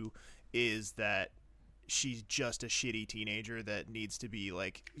Rachel too, is that she's just a shitty teenager that needs to be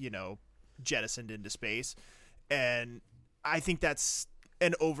like, you know, jettisoned into space. And I think that's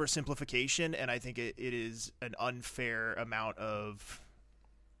an oversimplification, and I think it is an unfair amount of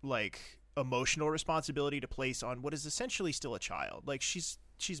like emotional responsibility to place on what is essentially still a child. Like she's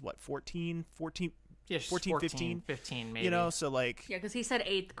what, 14, Yeah, 14, 15 maybe. You know, so like, Yeah, because he said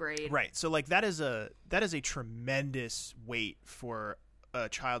 8th grade. right. So like that is a tremendous weight for a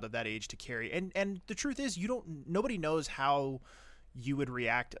child of that age to carry. And the truth is, nobody knows how you would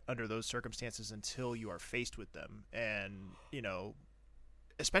react under those circumstances until you are faced with them. And, you know,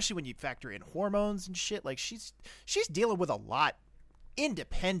 especially when you factor in hormones and shit, like she's dealing with a lot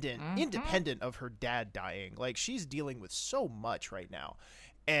independent of her dad dying. Like she's dealing with so much right now.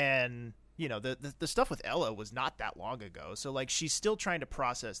 And you know, the stuff with Ella was not that long ago. So like she's still trying to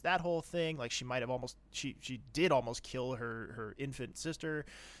process that whole thing. Like she might have almost she did almost kill her infant sister.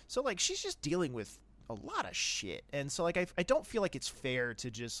 So like she's just dealing with a lot of shit. And so like I don't feel like it's fair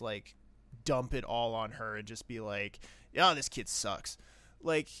to just like dump it all on her and just be like, "Oh, this kid sucks."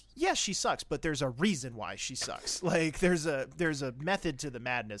 Like, yes, she sucks, but there's a reason why she sucks. Like, there's a method to the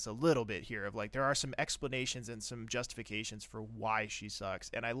madness a little bit here of like there are some explanations and some justifications for why she sucks,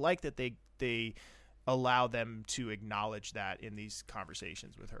 and I like that they allow them to acknowledge that in these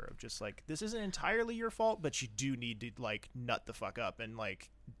conversations with her of just like, this isn't entirely your fault, but you do need to like nut the fuck up and like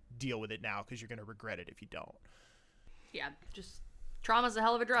deal with it now because you're gonna regret it if you don't. Yeah, just trauma's a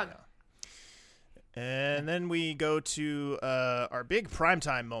hell of a drug. Yeah. And then we go to our big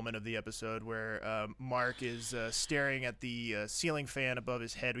primetime moment of the episode where Mark is staring at the ceiling fan above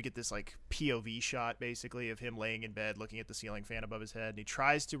his head. We get this like POV shot basically of him laying in bed looking at the ceiling fan above his head. And he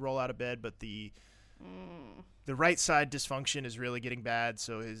tries to roll out of bed, but the right side dysfunction is really getting bad.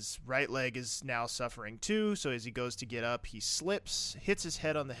 So his right leg is now suffering too. So as he goes to get up, he slips, hits his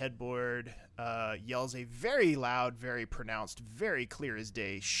head on the headboard, yells a very loud, very pronounced, very clear as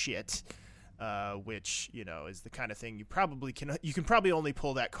day shit. Which, you know, is the kind of thing you can probably only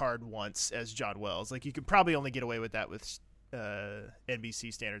pull that card once as John Wells. Like, you can probably only get away with that with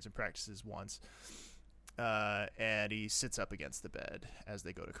NBC standards and practices once. And he sits up against the bed as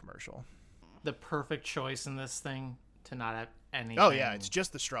they go to commercial. The perfect choice in this thing to not have anything. Oh, yeah, it's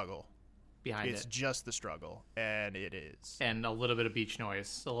just the struggle. Behind it's just the struggle, and it is. And a little bit of beach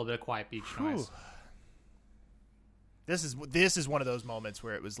noise, a little bit of quiet beach noise. This is one of those moments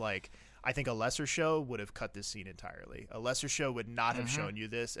where it was like, I think a lesser show would have cut this scene entirely. A lesser show would not have shown you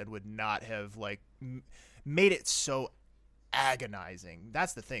this and would not have like made it so agonizing.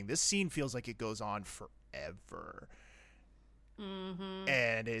 That's the thing. This scene feels like it goes on forever.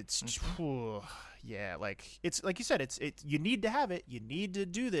 And it's yeah, like it's like you said, it's you need to have it. You need to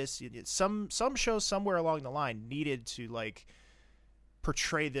do this. Some shows somewhere along the line needed to like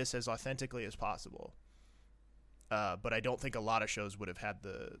portray this as authentically as possible. But I don't think a lot of shows would have had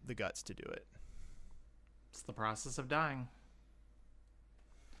the guts to do it. It's the process of dying.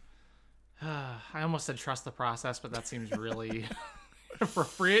 I almost said trust the process, but that seems really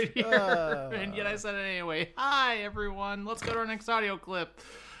appropriate here. And yet I said it anyway. Hi, everyone. Let's go to our next audio clip.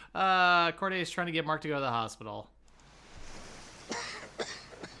 Corday is trying to get Mark to go to the hospital.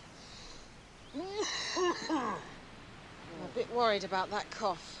 I'm a bit worried about that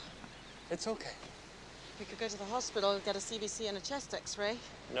cough. It's okay. We could go to the hospital, get a CBC and a chest x-ray.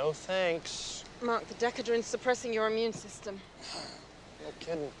 No thanks. Mark, the Decadron's suppressing your immune system. No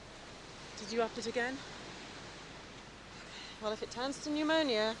kidding. Did you up it again? Well, if it turns to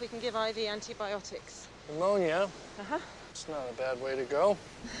pneumonia, we can give IV antibiotics. Pneumonia? Uh-huh. It's not a bad way to go.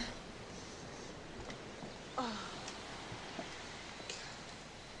 Oh.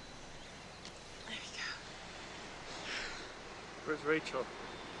 There we go. Where's Rachel?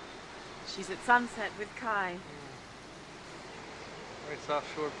 She's at sunset with Kai. Nice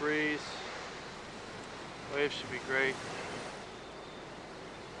offshore breeze. Waves should be great.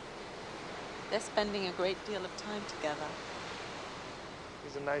 They're spending a great deal of time together.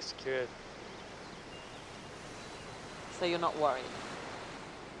 He's a nice kid. So you're not worried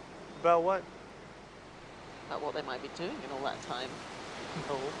About what? about what they might be doing in all that time?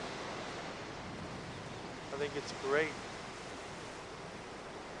 No. I think it's great.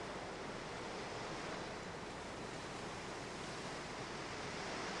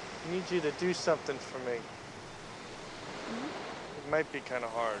 I need you to do something for me. It might be kind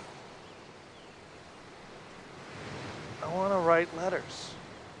of hard. I want to write letters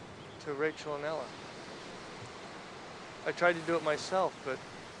to Rachel and Ella. I tried to do it myself, but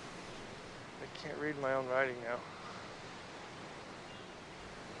I can't read my own writing now.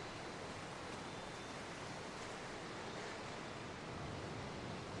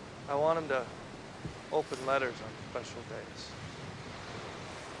 I want them to open letters on special days.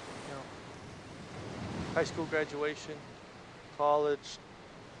 You know, high school graduation, college,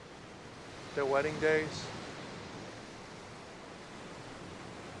 their wedding days.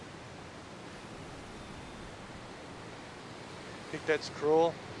 Think that's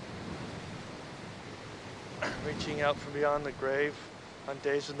cruel? Reaching out from beyond the grave on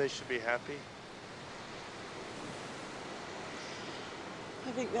days when they should be happy?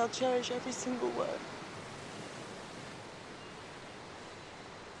 I think they'll cherish every single word.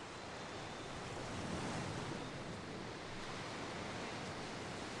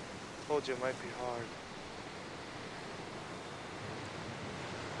 Told you it might be hard.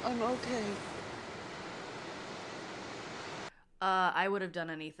 I'm okay. I would have done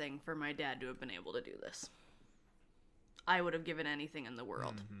anything for my dad to have been able to do this. I would have given anything in the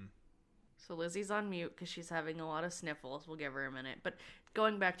world. Mm-hmm. So Lizzie's on mute because she's having a lot of sniffles. We'll give her a minute. But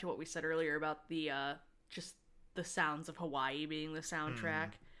going back to what we said earlier about the just the sounds of Hawaii being the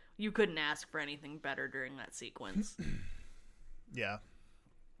soundtrack, you couldn't ask for anything better during that sequence. Yeah,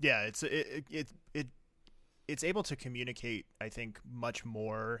 it's able to communicate, I think, much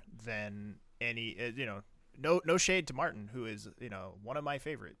more than any. No shade to Martin, who is one of my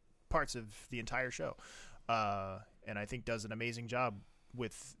favorite parts of the entire show, and I think does an amazing job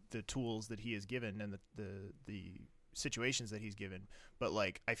with the tools that he is given and the situations that he's given. But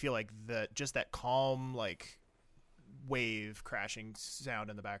like, I feel like just that calm, like, wave crashing sound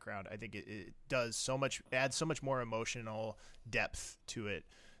in the background, I think it does so much, adds so much more emotional depth to it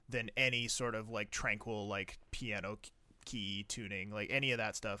than any sort of like tranquil, like, piano key tuning, like any of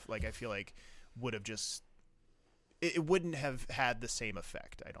that stuff. Like, I feel like would have just, it wouldn't have had the same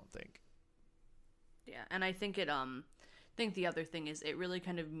effect, I don't think. Yeah, and I think think the other thing is it really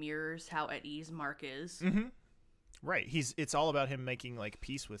kind of mirrors how at ease Mark is. Mm-hmm. Right. It's all about him making like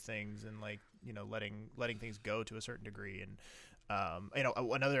peace with things and like, letting things go to a certain degree. And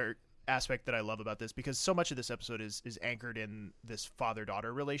another aspect that I love about this, because so much of this episode is anchored in this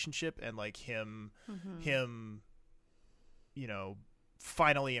father-daughter relationship and like him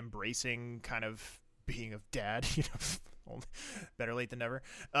finally embracing kind of being a dad, better late than never.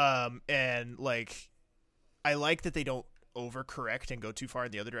 And like, I like that they don't overcorrect and go too far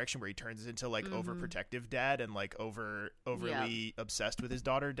in the other direction where he turns into like overprotective dad and like overly obsessed with his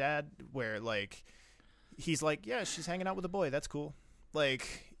daughter dad, where like he's like, yeah, she's hanging out with a boy, that's cool,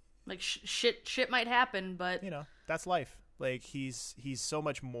 like shit might happen, but that's life. Like he's so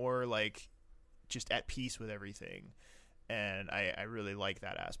much more like just at peace with everything, and I really like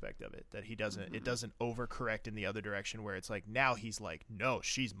that aspect of it, that he doesn't it doesn't overcorrect in the other direction where it's like now he's like, no,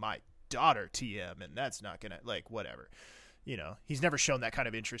 she's my daughter, TM, and that's not gonna, like, whatever. He's never shown that kind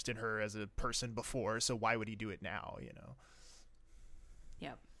of interest in her as a person before, so why would he do it now?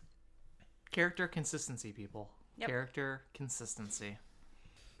 Yep. Character consistency, people. Yep. Character consistency.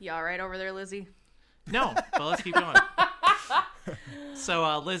 You all right over there, Lizzie? No, but let's keep going.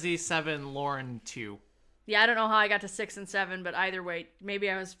 So Lizzie 7, Lauren 2. Yeah, I don't know how I got to 6 and 7, but either way, maybe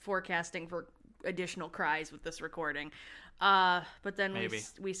I was forecasting for additional cries with this recording. But then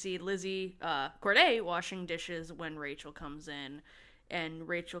we see Lizzie Corday washing dishes when Rachel comes in, and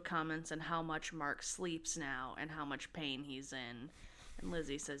Rachel comments on how much Mark sleeps now and how much pain he's in. And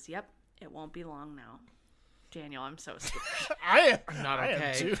Lizzie says, yep, it won't be long now. Daniel, I'm so scared. I'm not okay. I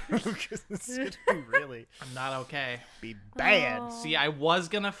am too, because it's going to be really I'm not okay. Be bad. Oh. See, I was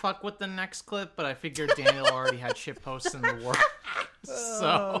going to fuck with the next clip, but I figured Daniel already had shit posts in the works.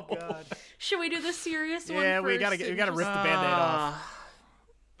 So. Oh, God. Should we do the serious one first? Yeah, we gotta rip the Band-Aid off.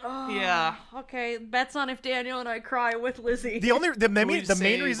 Yeah. Okay, bets on if Daniel and I cry with Lizzie. The main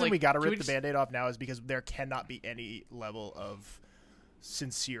reason like, we gotta rip the Band-Aid off now is because there cannot be any level of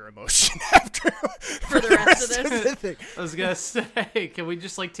sincere emotion after for the rest of this. the thing. I was gonna say, can we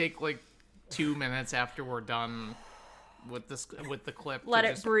just like take like 2 minutes after we're done with the clip? Let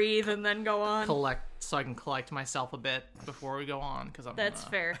it breathe and then go on. So I can collect myself a bit before we go on, because That's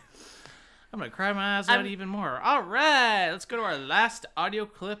fair. I'm gonna cry my ass out even more. All right, let's go to our last audio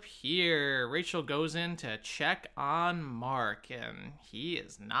clip here. Rachel goes in to check on Mark, and he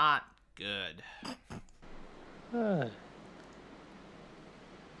is not good. Hi.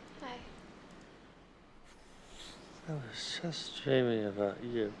 Hi. I was just dreaming about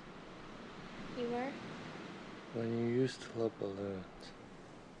you You were? when you used to love balloons.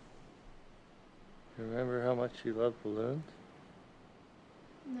 You remember how much you loved balloons?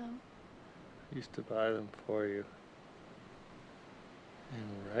 No. I used to buy them for you.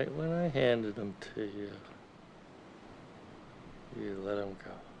 And right when I handed them to you, you let them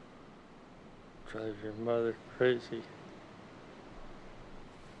go. Drive your mother crazy.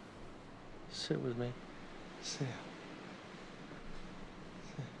 Sit with me. Sit.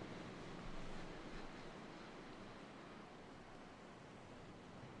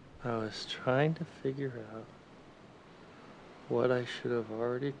 I was trying to figure out what I should have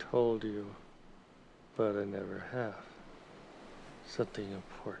already told you, but I never have. Something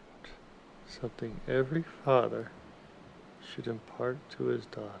important. Something every father should impart to his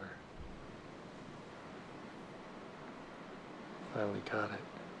daughter. Finally got it.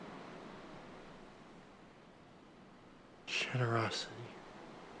 Generosity.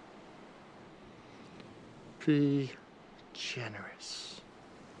 Be generous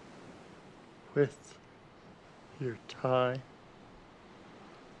with your time,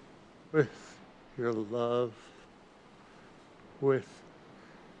 with your love, with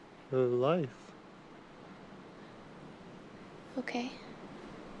your life. Okay.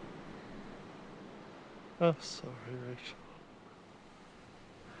 I'm sorry, Rachel.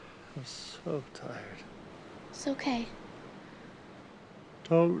 I'm so tired. It's okay.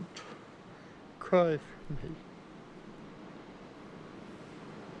 Don't cry for me.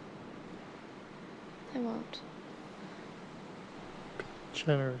 I won't.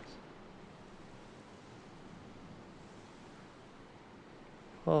 Generous.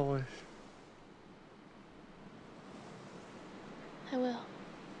 Always. I will.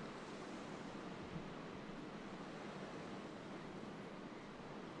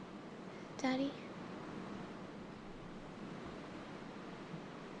 Daddy?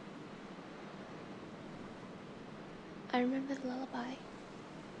 I remember the lullaby.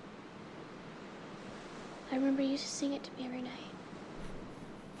 I remember you to sing it to me every night.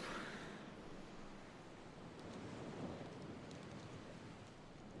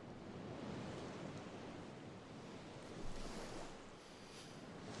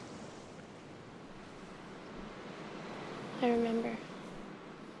 I remember.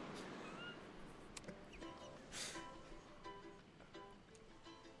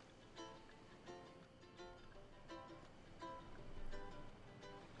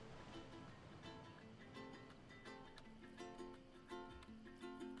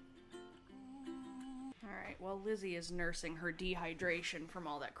 All right, well, Lizzie is nursing her dehydration from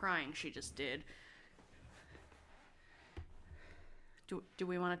all that crying she just did. Do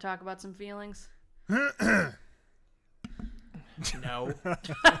we want to talk about some feelings? No.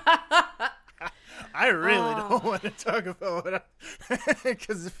 I really don't want to talk about it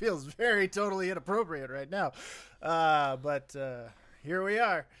because it feels very totally inappropriate right now. But here we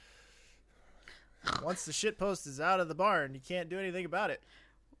are. Once the shitpost is out of the barn, you can't do anything about it.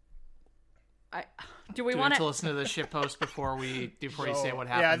 Do we Do we want have to to? listen to the shitpost before you say what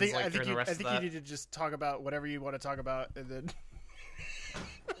Yeah, happens during the rest I of think that? you need to just talk about whatever you want to talk about, and then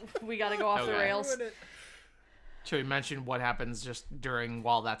We got to go off the Okay. rails. Should we mention what happens just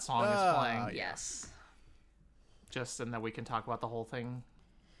while that song is playing? Yes. Just and then we can talk about the whole thing.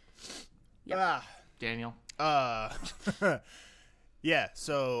 Ah. Daniel. Yeah,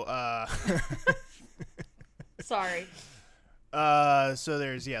 so Sorry. so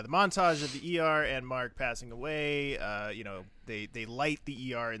there's the montage of the ER and Mark passing away. They light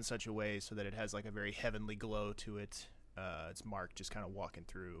the ER in such a way so that it has like a very heavenly glow to it. It's Mark just kind of walking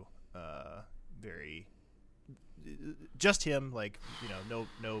through, very just him, like, no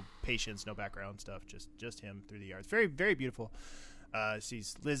patients, no background stuff, just him through the ER. It's very, very beautiful.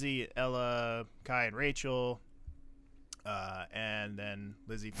 Sees Lizzie, Ella, Kai, and Rachel, and then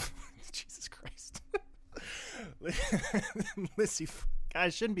Lizzie. Jesus Christ. Lizzie, I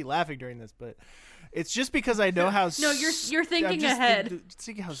shouldn't be laughing during this, but it's just because I know how. No, you're thinking ahead.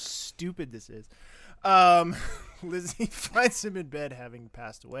 Thinking how stupid this is. Lizzie finds him in bed, having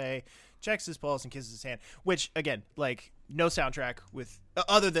passed away. Checks his pulse and kisses his hand. Which, again, like, no soundtrack with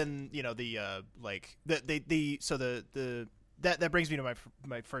other than that brings me to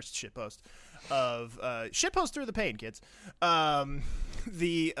my first shitpost of shitpost through the pain, kids.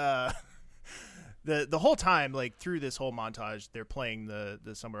 The whole time, like, through this whole montage, they're playing the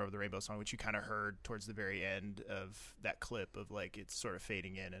Somewhere Over the Rainbow song, which you kind of heard towards the very end of that clip of, like, it's sort of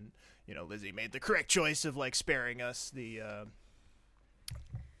fading in, and Lizzie made the correct choice of, like, sparing us the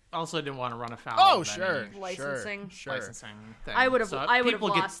Also didn't want to run afoul of sure any Licensing. sure. licensing thing. I would have So lost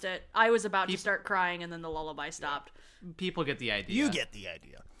people it. I was about to start crying, and then the lullaby stopped. People get the idea. You get the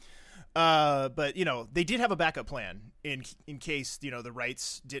idea. But they did have a backup plan in case the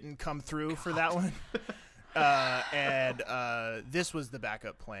rights didn't come through for that one. And this was the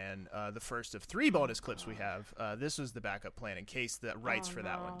backup plan. The first of 3 bonus clips we have. This was the backup plan in case the rights for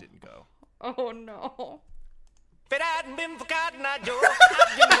that one didn't go. Oh no. If it hadn't been for Cotton Eye Joe,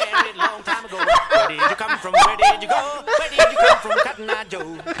 I'd been married long time ago. Where did you come from? Where did you go? Where did you come from, Cotton Eye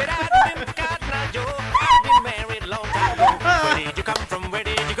Joe? If it hadn't been for Cotton Eye Joe, I'd been married long time ago. Where did you come from? Where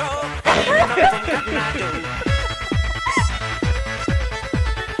did you go? Where did you come from, Cotton Eye Joe?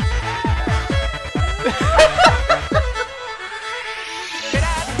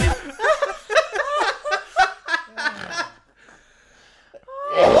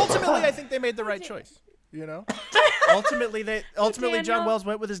 Ultimately, I think they made the right choice. Ultimately, Daniel. John Wells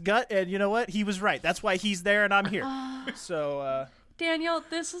went with his gut, and you know what? He was right. That's why he's there, and I'm here. So, Daniel,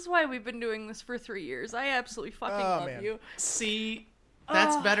 this is why we've been doing this for 3 years. I absolutely fucking love man. you. See,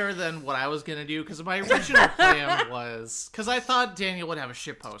 that's better than what I was going to do, because my original plan was... Because I thought Daniel would have a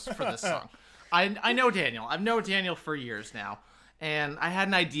shitpost for this song. I know Daniel. I've known Daniel for years now. And I had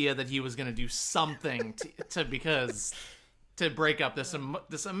an idea that he was going to do something to to break up this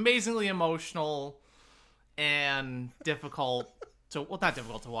this amazingly emotional and difficult to, well, not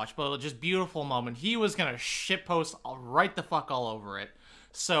difficult to watch, but just beautiful moment. He was gonna shitpost right the fuck all over it.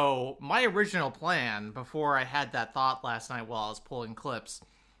 So my original plan before I had that thought last night while I was pulling clips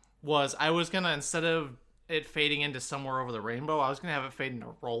was I was gonna, instead of it fading into Somewhere Over the Rainbow, I was gonna have it fade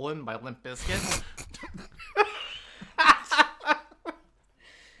into Rollin' by Limp Bizkit.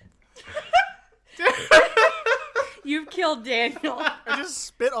 You've killed Daniel. I just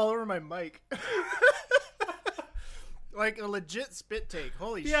spit all over my mic. Like a legit spit take.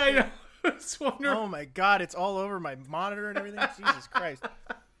 Holy shit. I know. It's wonderful. Oh my god, it's all over my monitor and everything. Jesus Christ.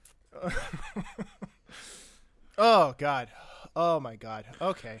 Oh god. Oh my god.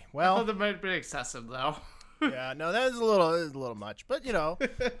 Okay. I Well, thought that might have been excessive, though. yeah, no, that is a little much. But you know,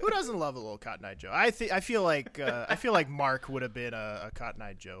 who doesn't love a little Cotton Eye Joe? I feel like Mark would have been a Cotton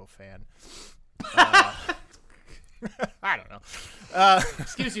Eye Joe fan. I don't know.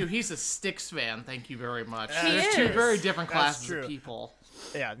 Excuse you, he's a Styx fan. Thank you very much. He There's is. two very different That's classes true. of people.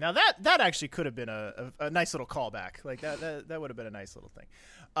 Yeah, now that actually could have been a nice little callback. Like that would have been a nice little thing.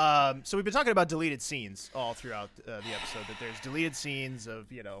 So we've been talking about deleted scenes all throughout the episode. That there's deleted scenes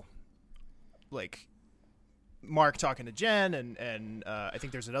of, you know, like Mark talking to Jen, and I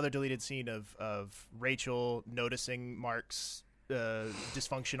think there's another deleted scene of Rachel noticing Mark's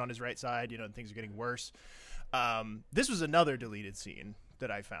dysfunction on his right side. You know, and things are getting worse. This was another deleted scene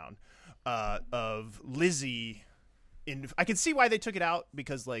that I found of Lizzie. I can see why they took it out,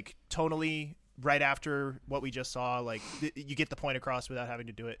 because like tonally, right after what we just saw, like you get the point across without having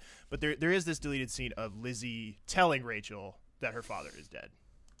to do it. But there is this deleted scene of Lizzie telling Rachel that her father is dead.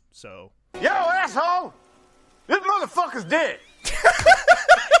 So Yo, asshole! This motherfucker's dead.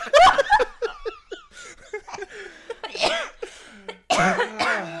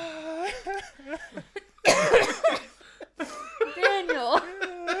 Daniel.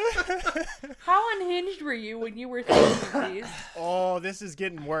 How unhinged were you when you were thinking of these? oh, this is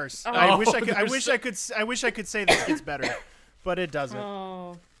getting worse. Oh, I wish I could say this gets better, but it doesn't.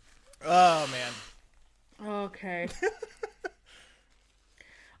 Oh, man. okay.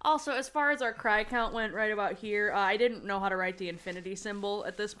 Also, as far as our cry count went right about here, I didn't know how to write the infinity symbol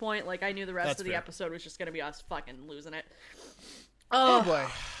at this point. Like, I knew the rest That's of the fair. episode was just going to be us fucking losing it. Oh boy.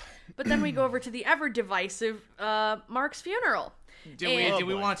 But then we go over to the ever divisive Mark's funeral. Do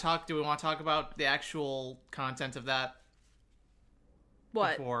we want to talk about the actual content of that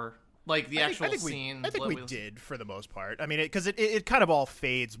What? before, like the actual scene? I think we did for the most part. I mean, because it kind of all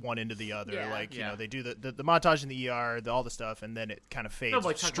fades one into the other. Yeah. Like, you Yeah. know, they do the montage in the ER, all the stuff, and then it kind of fades No, but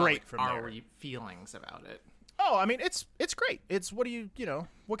like, talk about, straight like, from our there. feelings about it. Oh, I mean, it's great. It's what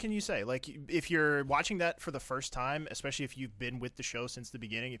can you say? Like, if you're watching that for the first time, especially if you've been with the show since the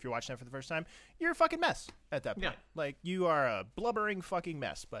beginning, if you're watching that for the first time, you're a fucking mess at that point. Yeah. Like, you are a blubbering fucking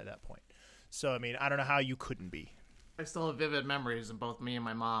mess by that point. So, I mean, I don't know how you couldn't be. I still have vivid memories of both me and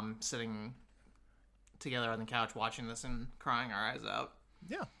my mom sitting together on the couch watching this and crying our eyes out.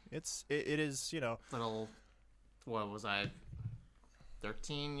 Yeah, it is, you know. Little, what was I,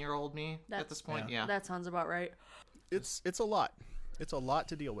 13-year-old me at this point? Yeah. That sounds about right. It's a lot. It's a lot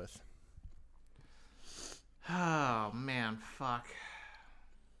to deal with. Oh man, fuck.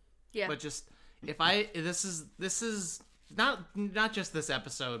 Yeah. But just this is not just this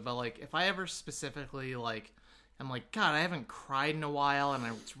episode, but like if I ever specifically like I'm like, God, I haven't cried in a while and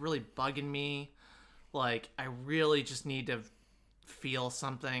it's really bugging me. Like I really just need to feel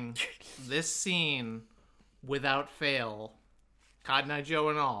something. This scene, without fail, Cotton Eye Joe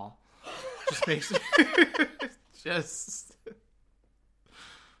and all, just makes just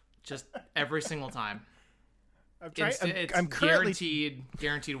every single time. I'm currently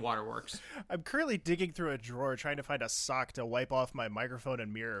guaranteed waterworks. I'm currently digging through a drawer trying to find a sock to wipe off my microphone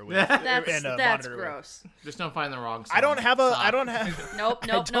and mirror with. That's and a that's monitor gross. Just don't find the wrong song. I don't have Nope,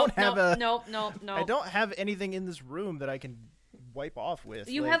 I don't have anything in this room that I can wipe off with.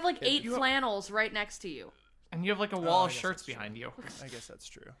 You have like 8 flannels right next to you. And you have like a wall I of guess shirts that's true. behind you. I guess that's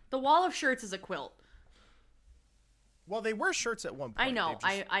true. The wall of shirts is a quilt. Well, they were shirts at one point. I know.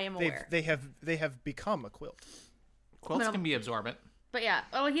 They've I am aware. They have become a quilt. Quilts can be absorbent. But yeah,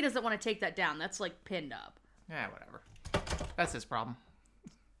 he doesn't want to take that down. That's like pinned up. Yeah, whatever. That's his problem.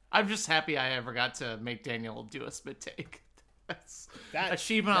 I'm just happy I ever got to make Daniel do a spit take. That's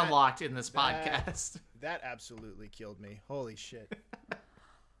achievement unlocked in this podcast. That absolutely killed me. Holy shit.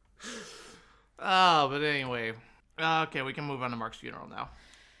 Oh, but anyway. Okay, we can move on to Mark's funeral now.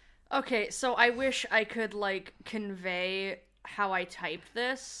 Okay, so I wish I could like convey how I typed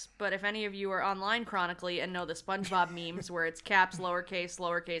this, but if any of you are online chronically and know the SpongeBob memes where it's caps,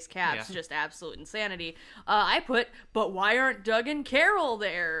 lowercase, caps, just absolute insanity, I put, but why aren't Doug and Carol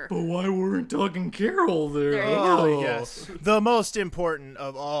there? But why weren't Doug and Carol there? There you Oh, yes. The most important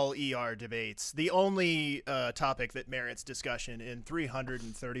of all ER debates. The only topic that merits discussion in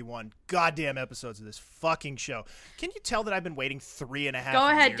 331 goddamn episodes of this fucking show. Can you tell that I've been waiting 3.5 Go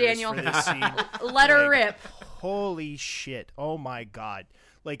ahead, years Daniel. for this scene? Let her rip. Holy shit. Oh, my God.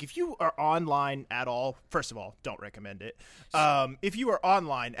 Like, if you are online at all, first of all, don't recommend it. If you are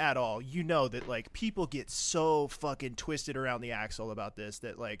online at all, you know that, like, people get so fucking twisted around the axle about this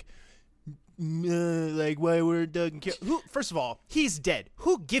that, like, why were Doug and Carol? First of all, he's dead.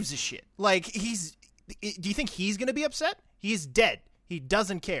 Who gives a shit? Like, do you think he's going to be upset? He's dead. He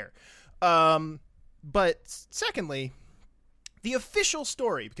doesn't care. But secondly, the official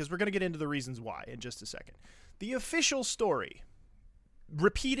story, because we're going to get into the reasons why in just a second. The official story,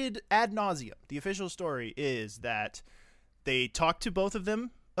 repeated ad nauseum, the official story is that they talked to both of them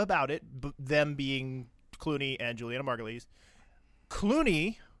about it, them being Clooney and Juliana Margulies.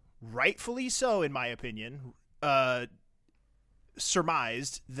 Clooney, rightfully so in my opinion,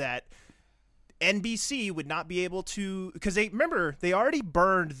 surmised that NBC would not be able to, because they already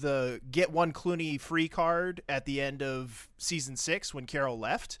burned the get one Clooney free card at the end of season 6 when Carol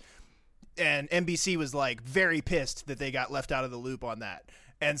left. And NBC was like very pissed that they got left out of the loop on that.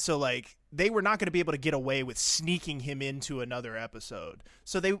 And so like they were not going to be able to get away with sneaking him into another episode.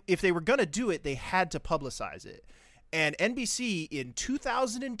 So if they were going to do it, they had to publicize it. And NBC in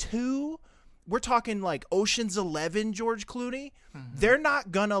 2002, we're talking like Ocean's 11 George Clooney. Mm-hmm. They're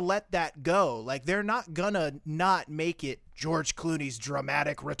not going to let that go. Like they're not going to not make it George Clooney's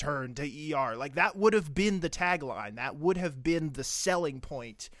dramatic return to ER. Like that would have been the tagline. That would have been the selling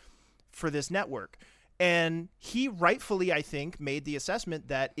point for this network. And he rightfully, I think, made the assessment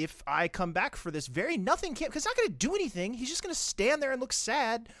that if I come back for this very nothing camp, because he's not going to do anything. He's just going to stand there and look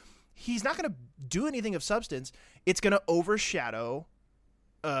sad. He's not going to do anything of substance. It's going to overshadow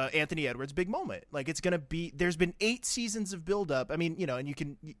Anthony Edwards' big moment. Like it's going to be, there's been 8 seasons of buildup. I mean, and you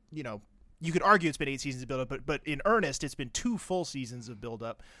could argue it's been 8 seasons of buildup, but in earnest, it's been 2 full seasons of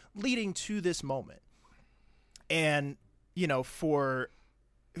buildup leading to this moment. And,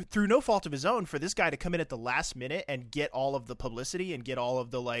 through no fault of his own, for this guy to come in at the last minute and get all of the publicity and get all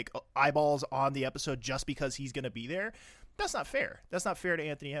of the like eyeballs on the episode just because he's going to be there, that's not fair. That's not fair to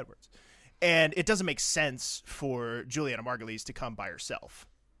Anthony Edwards. And it doesn't make sense for Juliana Margulies to come by herself.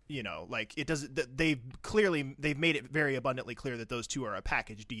 Like it doesn't, they've made it very abundantly clear that those two are a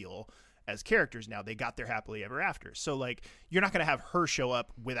package deal as characters now. They got their happily ever after. So like, you're not going to have her show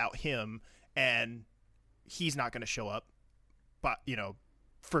up without him, and he's not going to show up, but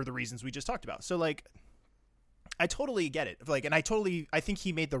for the reasons we just talked about. So like, I totally get it. Like, and I think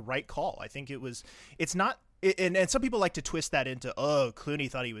he made the right call. I think it's not, and some people like to twist that into, oh, Clooney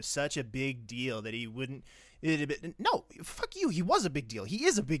thought he was such a big deal that he wouldn't, no, fuck you. He was a big deal. He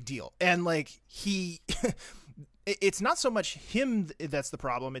is a big deal. And like it's not so much him that's the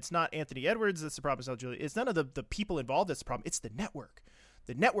problem. It's not Anthony Edwards that's the problem. It's not Julia. It's none of the people involved that's the problem. It's the network.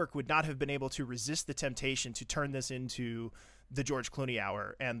 The network would not have been able to resist the temptation to turn this into the George Clooney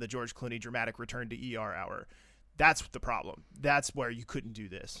hour and the George Clooney dramatic return to ER hour. That's the problem. That's where you couldn't do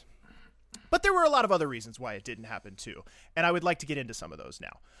this. But there were a lot of other reasons why it didn't happen too. And I would like to get into some of those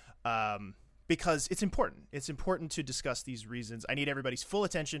now. Because it's important. It's important to discuss these reasons. I need everybody's full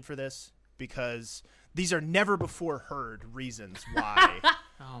attention for this because these are never before heard reasons why.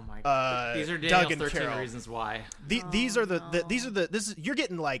 Oh my god. These are Daniel's 13 Carol. reasons why. You're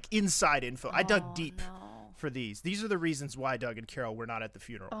getting like inside info. I dug deep for these. These are the reasons why Doug and Carol were not at the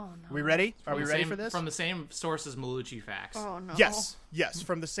funeral. Oh no. Are we ready? Are we ready for this? From the same source as Malucci Facts. Oh no. Yes,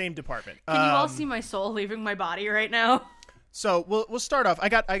 from the same department. Can you all see my soul leaving my body right now? So we'll start off. I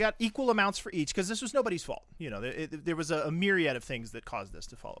got equal amounts for each because this was nobody's fault. There was a myriad of things that caused this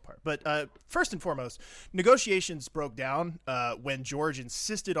to fall apart. But first and foremost, negotiations broke down when George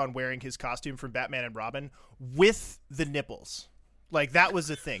insisted on wearing his costume from Batman and Robin with the nipples. Like that was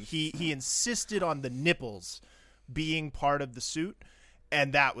a thing. He insisted on the nipples being part of the suit,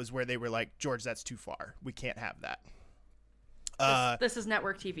 and that was where they were like, George, that's too far. We can't have that. This is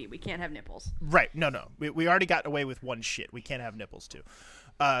network TV. We can't have nipples. Right. No. We already got away with one shit. We can't have nipples too.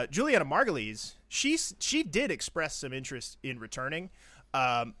 Juliana Margulies, she did express some interest in returning,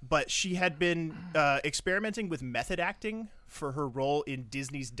 but she had been experimenting with method acting for her role in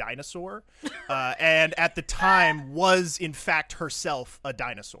Disney's Dinosaur, and at the time was in fact herself a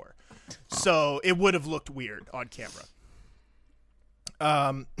dinosaur. So it would have looked weird on camera.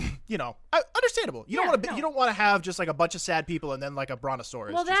 understandable. You Yeah, don't want to have just like a bunch of sad people and then like a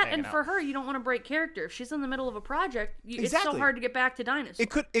brontosaurus. Well, just that hanging and out. for her, you don't want to break character. If she's in the middle of a project, it's Exactly. so hard to get back to dinosaurs.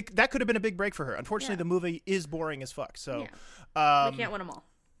 That could have been a big break for her. Unfortunately, Yeah. the movie is boring as fuck. So, we can't win them all.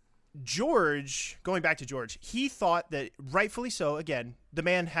 George, going back to George, he thought that, rightfully so, again, the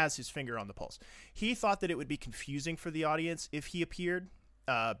man has his finger on the pulse. He thought that it would be confusing for the audience if he appeared,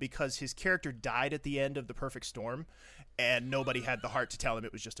 because his character died at the end of The Perfect Storm, and nobody had the heart to tell him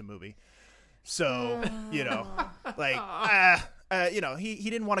it was just a movie. So, he didn't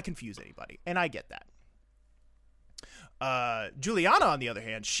want to confuse anybody, and I get that. Juliana, on the other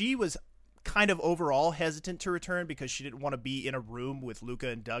hand, she was kind of overall hesitant to return because she didn't want to be in a room with Luca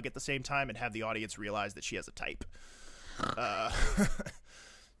and Doug at the same time and have the audience realize that she has a type.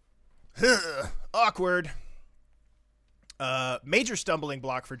 Awkward. Major stumbling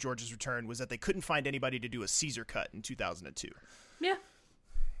block for George's return was that they couldn't find anybody to do a Caesar cut in 2002. Yeah,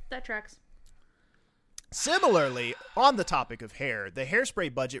 that tracks. Similarly, on the topic of hair, the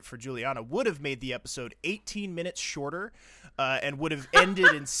hairspray budget for Juliana would have made the episode 18 minutes shorter, and would have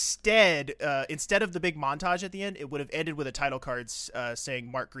ended instead of the big montage at the end, it would have ended with a title card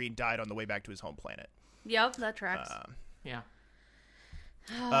saying Mark Green died on the way back to his home planet. Yep, that tracks. Yeah.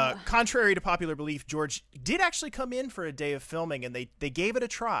 Contrary to popular belief, George did actually come in for a day of filming, and they gave it a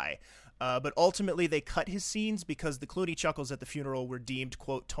try. But ultimately, they cut his scenes because the Clooney chuckles at the funeral were deemed,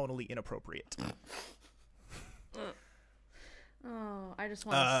 quote, tonally inappropriate. Oh, I just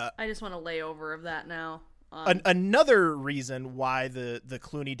want a layover of that now. Another reason why the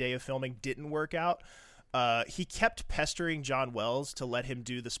Clooney day of filming didn't work out, he kept pestering John Wells to let him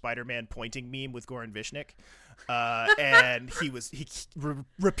do the Spider-Man pointing meme with Goran Vishnik, and he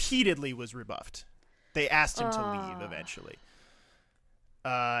repeatedly was rebuffed. They asked him to leave eventually.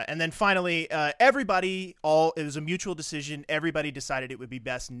 And then finally, it was a mutual decision. Everybody decided it would be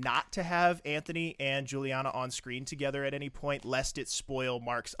best not to have Anthony and Juliana on screen together at any point, lest it spoil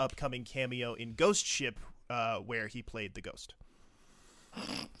Mark's upcoming cameo in Ghost Ship, where he played the ghost.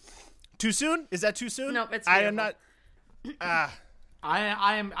 Too soon? Is that too soon? Nope, it's I am not.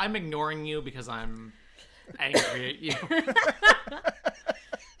 I'm ignoring you because I'm angry at you.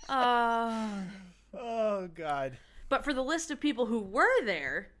 Oh God. But for the list of people who were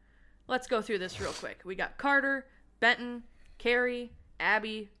there, let's go through this real quick. We got Carter, Benton, Carrie,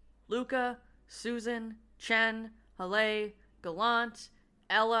 Abby, Luca, Susan, Chen, Halle, Gallant,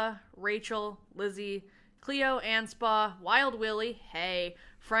 Ella, Rachel, Lizzie, Cleo, Anspaugh, Wild Willie, Hay,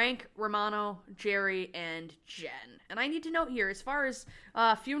 Frank, Romano, Jerry, and Jen. And I need to note here, as far as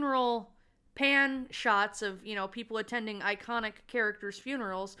funeral pan shots of, people attending iconic characters'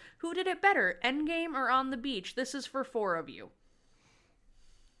 funerals, who did it better, Endgame or On the Beach? This is for 4 of you.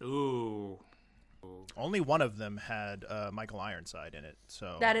 Ooh. Only one of them had Michael Ironside in it,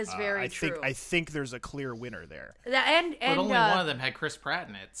 so that is very true. I think there's a clear winner there. But only one of them had Chris Pratt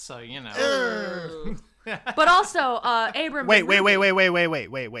in it, so But also, Abram. Wait.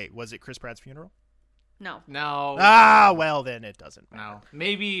 Was it Chris Pratt's funeral? No. Ah, well then it doesn't matter. No.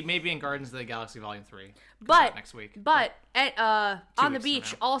 Maybe in Guardians of the Galaxy Volume 3. But next week. But On the weeks Beach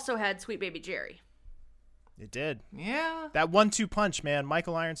from also had Sweet Baby Jerry. It did. Yeah. That 1-2 punch, man.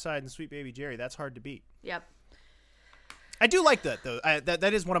 Michael Ironside and Sweet Baby Jerry. That's hard to beat. Yep. I do like that though.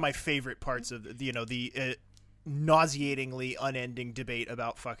 That is one of my favorite parts of the nauseatingly unending debate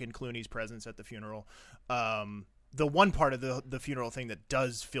about fucking Clooney's presence at the funeral. The one part of the funeral thing that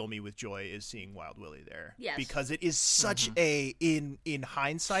does fill me with joy is seeing Wild Willie there. Yes. Because it is such in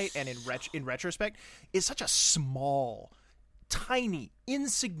hindsight and in retrospect, is such a small, tiny,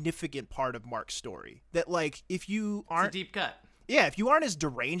 insignificant part of Mark's story that, like, if you aren't it's a deep cut. Yeah, if you aren't as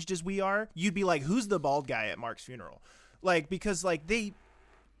deranged as we are, you'd be like, who's the bald guy at Mark's funeral? Like, because like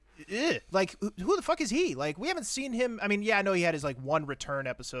like, who the fuck is he? Like, we haven't seen him. I mean, yeah, I know he had his like one return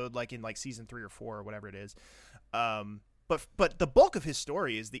episode, like in like season 3 or 4 or whatever it is. But the bulk of his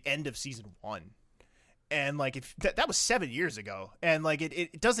story is the end of season 1. And like, if that was 7 years ago, and like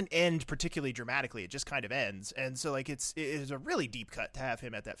it doesn't end particularly dramatically. It just kind of ends. And so like, it is a really deep cut to have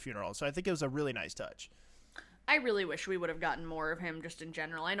him at that funeral. So I think it was a really nice touch. I really wish we would have gotten more of him just in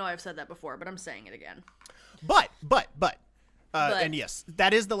general. I know I've said that before, but I'm saying it again. But and yes,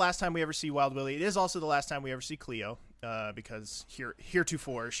 that is the last time we ever see Wild Willie. It is also the last time we ever see Cleo, because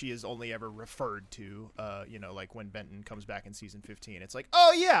heretofore she is only ever referred to, like when Benton comes back in season 15. It's like,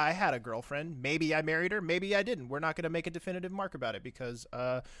 oh yeah, I had a girlfriend. Maybe I married her. Maybe I didn't. We're not going to make a definitive mark about it because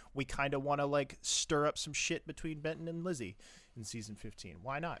we kind of want to like stir up some shit between Benton and Lizzie in season 15.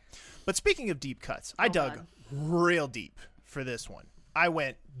 Why not? But speaking of deep cuts, I dug real deep for this one. I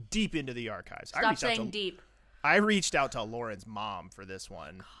went deep into the archives. Stop saying deep. I reached out to Lauren's mom for this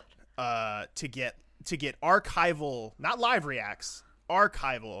one. to get archival, not live reacts,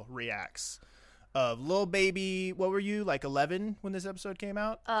 archival reacts of Lil Baby. What were you, like 11 when this episode came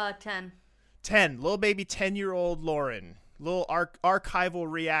out? 10. 10. Lil Baby 10-year-old Lauren. Little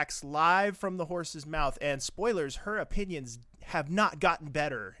archival reacts live from the horse's mouth. And spoilers, her opinions have not gotten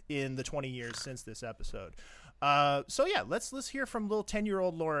better in the 20 years since this episode. So yeah, let's hear from little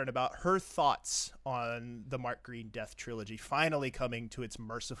 10-year-old Lauren about her thoughts on the Mark Green Death Trilogy finally coming to its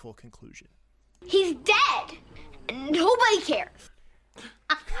merciful conclusion. He's dead. Nobody cares.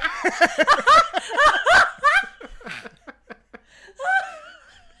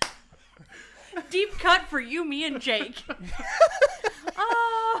 Deep cut for you, me, and Jake.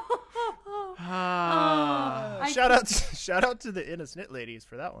 Shout out to the innocent ladies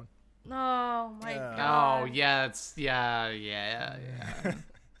for that one. Oh my god. Oh yeah, yeah.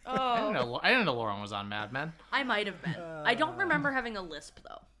 Oh, I didn't know Lauren was on Mad Men. I might have been. I don't remember having a lisp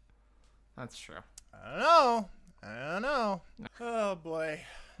though. That's true. I don't know. Oh boy.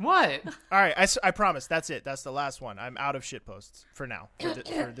 What? All right, I promise. That's it. That's the last one. I'm out of shit posts for now.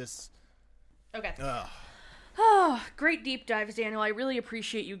 For this. Okay. Ugh. Oh, great deep dives, Daniel. I really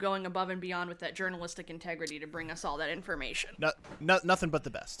appreciate you going above and beyond with that journalistic integrity to bring us all that information. Nothing but the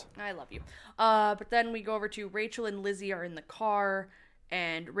best. I love you. But then we go over to Rachel and Lizzie are in the car,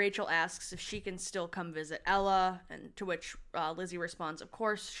 and Rachel asks if she can still come visit Ella, and to which Lizzie responds, "Of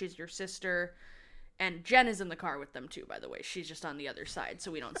course, she's your sister." And Jen is in the car with them too, by the way. She's just on the other side,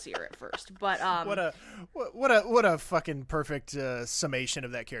 so we don't see her at first. But what a fucking perfect summation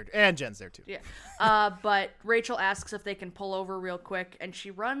of that character. And Jen's there too. yeah. But Rachel asks if they can pull over real quick, and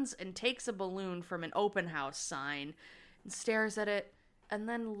she runs and takes a balloon from an open house sign and stares at it, and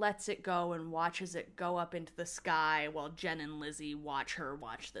then lets it go and watches it go up into the sky while Jen and Lizzie watch her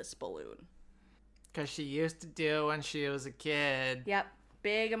watch this balloon. Because she used to do when she was a kid. Yep.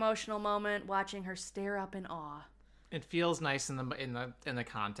 Big emotional moment watching her stare up in awe. It feels nice in the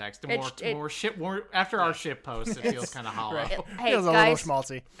context. After our ship post, it feels kind of hollow. Right. Hey, feels a little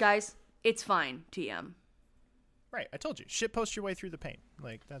schmaltzy. Guys, it's fine, TM. Right, I told you. Shit post your way through the pain.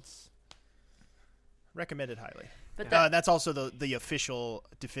 Like, that's recommended highly. But that's also the official,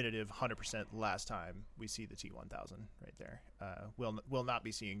 definitive 100% last time we see the T-1000 right there. We'll not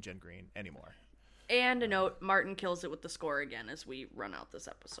be seeing Jen Green anymore. And a note, Martin kills it with the score again as we run out this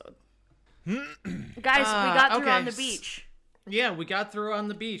episode. Guys, we got through on the beach. Yeah, we got through on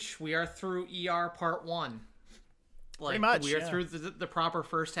the beach. We are through ER part 1. Pretty much, we are through the proper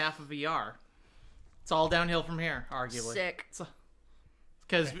first half of ER. It's all downhill from here, arguably. Sick.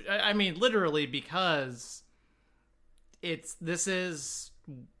 Because, I mean, literally, because this is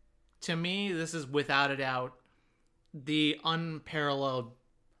without a doubt the unparalleled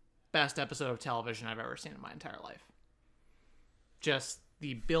best episode of television I've ever seen in my entire life. Just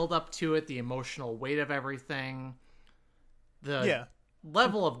the build up to it, the emotional weight of everything, the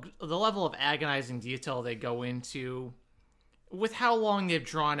level of agonizing detail they go into with how long they've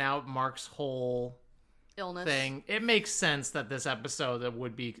drawn out Mark's whole illness thing. It makes sense that this episode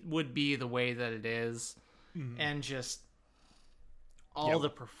would be the way that it is, and just all the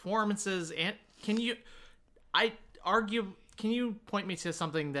performances. And can you point me to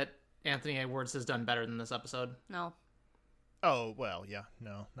something that Anthony Edwards has done better than this episode? No. Oh, well, yeah.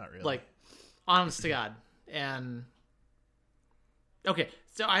 No, not really. Like, honest to God. And okay,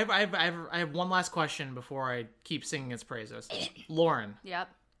 so I have one last question before I keep singing its praises. Lauren. Yep.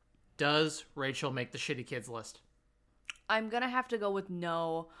 Does Rachel make the shitty kids list? I'm gonna have to go with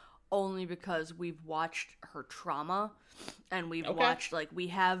no, only because we've watched her trauma, and we've watched, like, we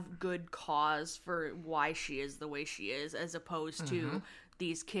have good cause for why she is the way she is, as opposed to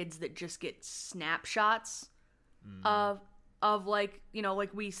these kids that just get snapshots of like, you know,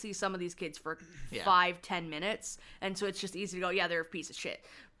 like we see some of these kids for 5-10 minutes, and so it's just easy to go, yeah, they're a piece of shit,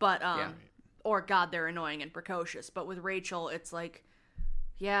 but or God, they're annoying and precocious. But with Rachel, it's like,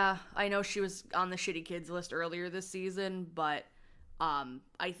 yeah, I know she was on the shitty kids list earlier this season, but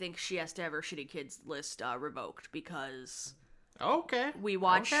I think she has to have her shitty kids list revoked, because we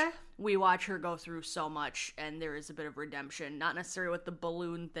watch her go through so much, and there is a bit of redemption, not necessarily with the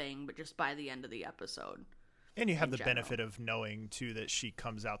balloon thing, but just by the end of the episode. And you have the benefit of knowing too that she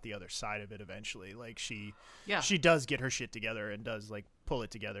comes out the other side of it eventually. Like she does get her shit together and does, like, pull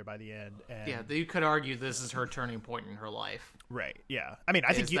it together by the end. And you could argue this is her turning point in her life. Right. Yeah. I mean,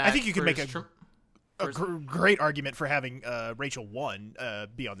 I think you can make a great argument for having Rachel 1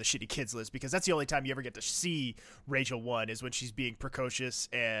 be on the shitty kids list, because that's the only time you ever get to see Rachel 1 is when she's being precocious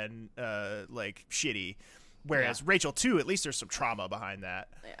and like shitty. Whereas Rachel 2, at least there's some trauma behind that.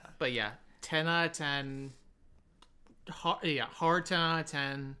 Yeah. But 10 out of 10. Hard 10 out of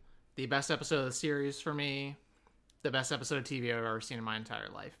 10. the best episode of the series for me, the best episode of TV I've ever seen in my entire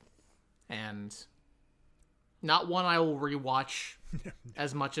life. And not one I will rewatch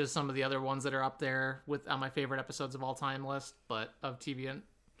as much as some of the other ones that are up there with on my favorite episodes of all time list, but of TV.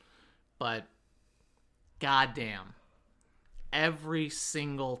 But goddamn, every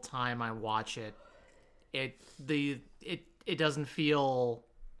single time I watch it, it doesn't feel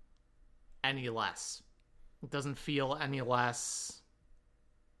any less. It doesn't feel any less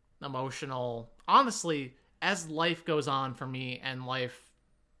emotional. Honestly, as life goes on for me, and life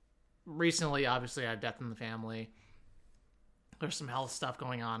recently, obviously, I had death in the family. There's some health stuff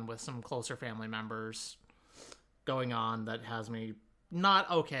going on with some closer family members going on that has me not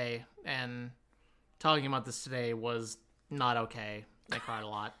okay. And talking about this today was not okay. I cried a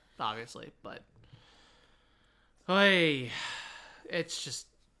lot, obviously, but hey, it's just,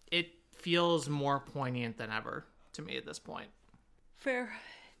 it feels more poignant than ever to me at this point. Fair.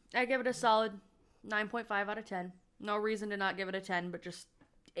 I give it a solid 9.5 out of 10. No reason to not give it a 10, but just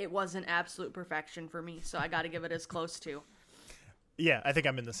it wasn't absolute perfection for me, so I got to give it as close to. Yeah, I think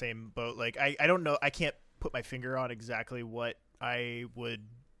I'm in the same boat. Like, I don't know. I can't put my finger on exactly what I would,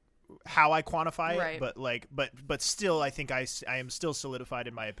 how I quantify it, but like, but still, I think I am still solidified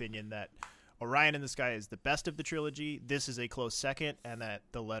in my opinion that Orion in the Sky is the best of the trilogy. This is a close second, and that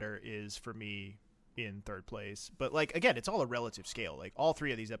The Letter is for me in third place. But like, again, it's all a relative scale. Like, all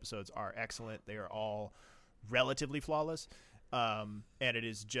three of these episodes are excellent. They are all relatively flawless. And it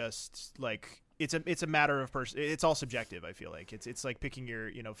is just like, it's a matter of it's all subjective. I feel like it's like picking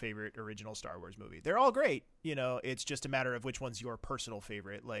your, favorite original Star Wars movie. They're all great, it's just a matter of which one's your personal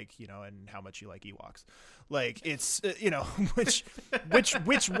favorite, like, and how much you like Ewoks. Like, it's,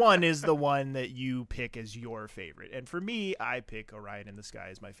 which one is the one that you pick as your favorite. And for me, I pick Orion in the Sky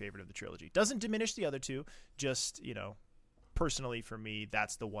as my favorite of the trilogy. Doesn't diminish the other two, just, personally for me,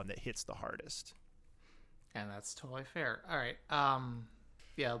 that's the one that hits the hardest. And that's totally fair. All right.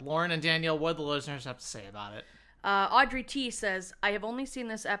 Yeah, Lauren and Danielle, what do the listeners have to say about it? Audrey T says, I have only seen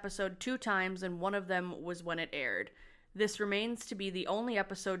this episode 2 times, and one of them was when it aired. This remains to be the only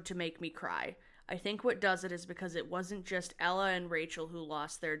episode to make me cry. I think what does it is because it wasn't just Ella and Rachel who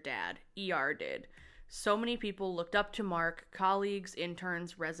lost their dad. ER did. So many people looked up to Mark, colleagues,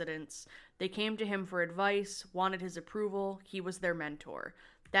 interns, residents. They came to him for advice, wanted his approval. He was their mentor.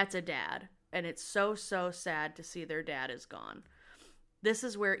 That's a dad. And it's so, so sad to see their dad is gone. This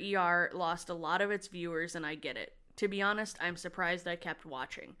is where ER lost a lot of its viewers, and I get it. To be honest, I'm surprised I kept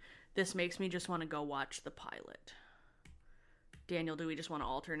watching. This makes me just want to go watch the pilot. Daniel, do we just want to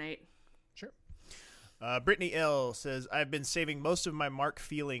alternate? Sure. Brittany L. says, I've been saving most of my Mark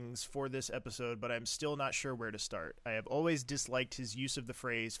feelings for this episode, but I'm still not sure where to start. I have always disliked his use of the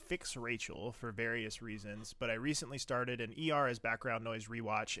phrase fix Rachel for various reasons, but I recently started an ER as background noise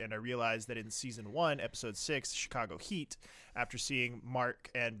rewatch, and I realized that in season 1, episode 6, Chicago Heat, after seeing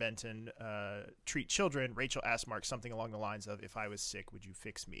Mark and Benton treat children, Rachel asked Mark something along the lines of, if I was sick, would you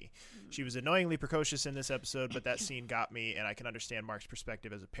fix me? She was annoyingly precocious in this episode, but that scene got me, and I can understand Mark's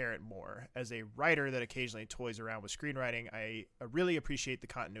perspective as a parent more. As a writer that occasionally toys around with screenwriting, I really appreciate the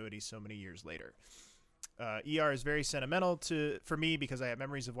continuity so many years later. ER is very sentimental for me because I have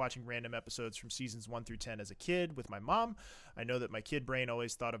memories of watching random episodes from seasons 1 through 10 as a kid with my mom. I know that my kid brain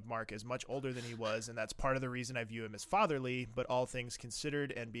always thought of Mark as much older than he was, and that's part of the reason I view him as fatherly, but all things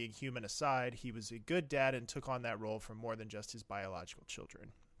considered and being human aside, he was a good dad and took on that role for more than just his biological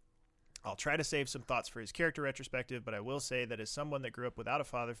children. I'll try to save some thoughts for his character retrospective, but I will say that as someone that grew up without a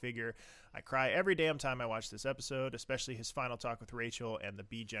father figure, I cry every damn time I watch this episode, especially his final talk with Rachel and the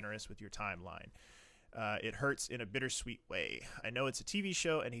be generous with your timeline. It hurts in a bittersweet way. I know it's a TV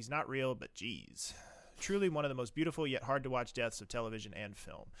show and he's not real, but geez. Truly one of the most beautiful yet hard to watch deaths of television and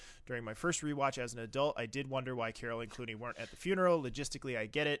film. During my first rewatch as an adult, I did wonder why Carol and Clooney weren't at the funeral. Logistically, I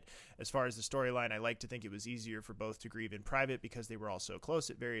get it. As far as the storyline, I like to think it was easier for both to grieve in private because they were all so close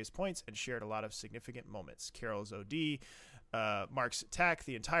at various points and shared a lot of significant moments. Carol's OD, Mark's attack,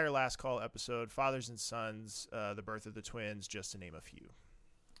 the entire Last Call episode, fathers and sons, the birth of the twins, just to name a few.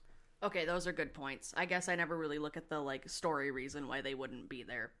 Okay, those are good points. I guess I never really look at the story reason why they wouldn't be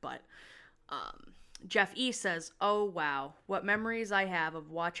there, but Jeff E says, oh wow, what memories I have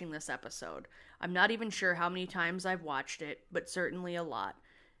of watching this episode. I'm not even sure how many times I've watched it, but certainly a lot.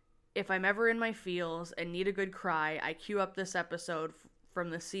 If I'm ever in my feels and need a good cry, I queue up this episode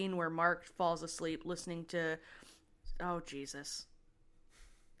from the scene where Mark falls asleep listening to, oh Jesus.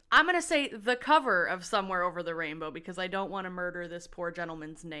 I'm going to say the cover of Somewhere Over the Rainbow because I don't want to murder this poor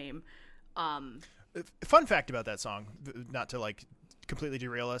gentleman's name. Fun fact about that song, not to completely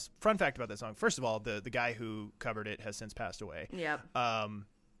derail us. Fun fact about that song. First of all, the guy who covered it has since passed away. Yep.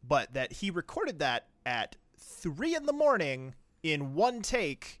 but that he recorded that at 3 a.m. in one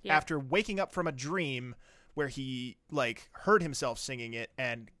take after waking up from a dream where he like heard himself singing it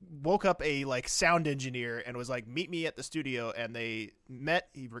and woke up a like sound engineer and was like, meet me at the studio. And they met,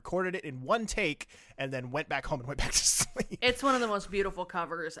 he recorded it in one take and then went back home and went back to sleep. It's one of the most beautiful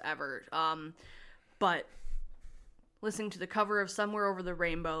covers ever. But listening to the cover of Somewhere Over the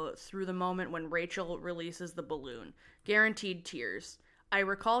Rainbow through the moment when Rachel releases the balloon, guaranteed tears. I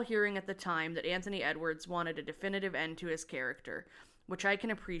recall hearing at the time that Anthony Edwards wanted a definitive end to his character, which I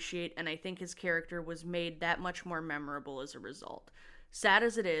can appreciate, and I think his character was made that much more memorable as a result. Sad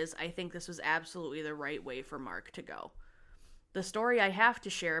as it is, I think this was absolutely the right way for Mark to go. The story I have to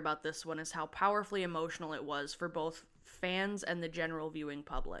share about this one is how powerfully emotional it was for both fans and the general viewing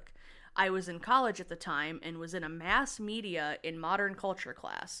public. I was in college at the time and was in a mass media in modern culture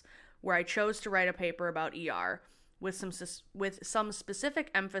class, where I chose to write a paper about ER, with some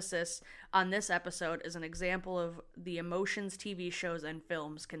specific emphasis on this episode as an example of the emotions TV shows and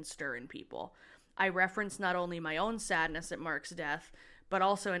films can stir in people. I referenced not only my own sadness at Mark's death, but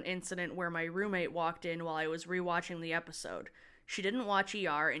also an incident where my roommate walked in while I was rewatching the episode. She didn't watch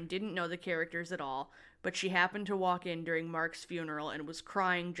ER and didn't know the characters at all, but she happened to walk in during Mark's funeral and was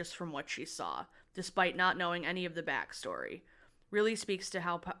crying just from what she saw, despite not knowing any of the backstory. Really speaks to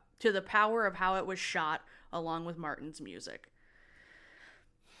the power of how it was shot, along with Martin's music.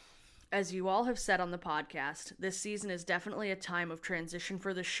 As you all have said on the podcast, this season is definitely a time of transition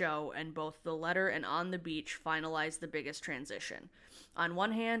for the show, and both The Letter and On the Beach finalize the biggest transition. On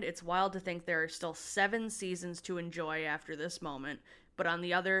one hand, it's wild to think there are still 7 seasons to enjoy after this moment, but on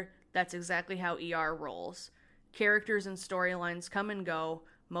the other, that's exactly how ER rolls. Characters and storylines come and go,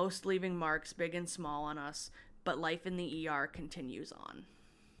 most leaving marks big and small on us, but life in the ER continues on.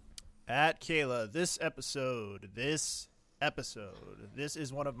 At Kayla, this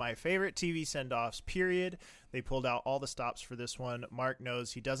is one of my favorite TV send-offs, period. They pulled out all the stops for this one. Mark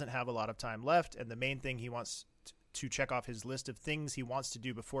knows he doesn't have a lot of time left, and the main thing he wants to check off his list of things he wants to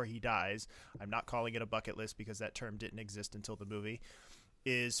do before he dies, I'm not calling it a bucket list because that term didn't exist until the movie,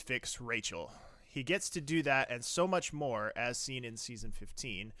 is fix Rachel. He gets to do that and so much more, as seen in season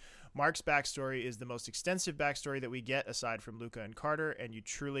 15. Mark's backstory is the most extensive backstory that we get aside from Luca and Carter, and you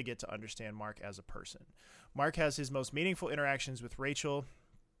truly get to understand Mark as a person. Mark has his most meaningful interactions with Rachel.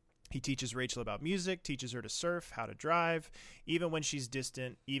 He teaches Rachel about music, teaches her to surf, how to drive. Even when she's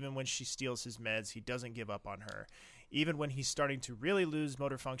distant, even when she steals his meds, he doesn't give up on her. Even when he's starting to really lose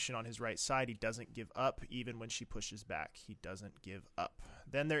motor function on his right side, he doesn't give up. Even when she pushes back, he doesn't give up.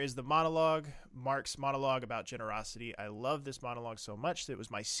 Then there is the monologue, Mark's monologue about generosity. I love this monologue so much that it was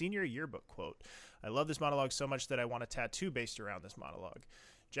my senior yearbook quote. I love this monologue so much that I want a tattoo based around this monologue.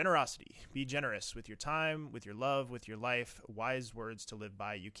 Generosity. Be generous with your time, with your love, with your life. Wise words to live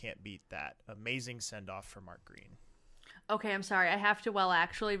by. You can't beat that. Amazing send-off for Mark Green. Okay, I'm sorry. I have to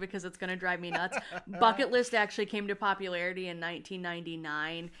actually, because it's going to drive me nuts. Bucket List actually came to popularity in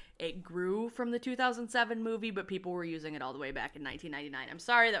 1999. It grew from the 2007 movie, but people were using it all the way back in 1999. I'm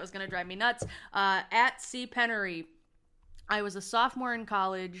sorry. That was going to drive me nuts. At C. Pennery, I was a sophomore in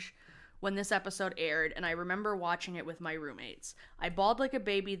college when this episode aired, and I remember watching it with my roommates. I bawled like a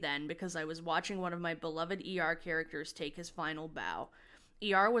baby then because I was watching one of my beloved ER characters take his final bow.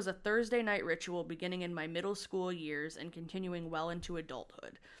 ER was a Thursday night ritual beginning in my middle school years and continuing well into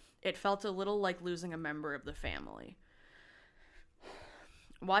adulthood. It felt a little like losing a member of the family.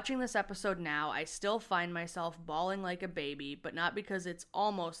 Watching this episode now, I still find myself bawling like a baby, but not because it's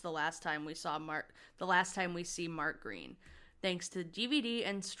almost the last time we see Mark Green. Thanks to DVD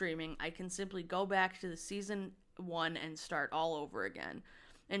and streaming, I can simply go back to the season 1 and start all over again.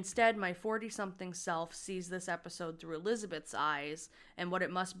 Instead, my 40-something self sees this episode through Elizabeth's eyes and what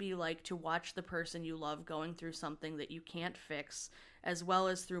it must be like to watch the person you love going through something that you can't fix, as well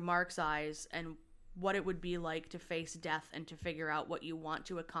as through Mark's eyes and what it would be like to face death and to figure out what you want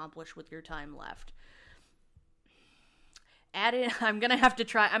to accomplish with your time left. Add in, I'm going to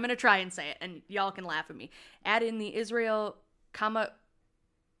try and say it, and y'all can laugh at me. Add in the Israel, guys,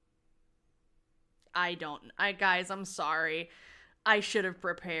 I'm sorry. I should have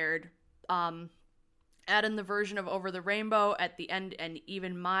prepared. Add in the version of Over the Rainbow at the end, and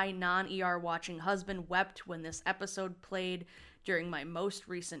even my non-ER watching husband wept when this episode played during my most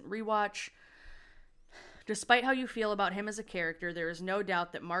recent rewatch. Despite how you feel about him as a character, there is no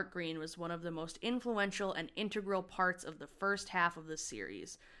doubt that Mark Green was one of the most influential and integral parts of the first half of the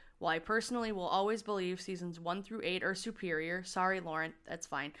series. While I personally will always believe seasons 1 through 8 are superior, sorry Lauren, that's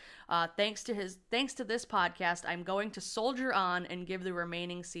fine. Thanks to this podcast, I'm going to soldier on and give the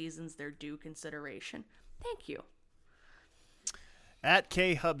remaining seasons their due consideration. Thank you. At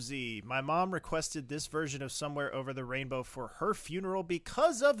K Hubsy, my mom requested this version of Somewhere Over the Rainbow for her funeral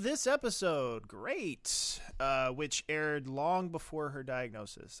because of this episode. Great. Which aired long before her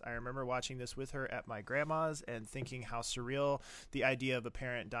diagnosis. I remember watching this with her at my grandma's and thinking how surreal the idea of a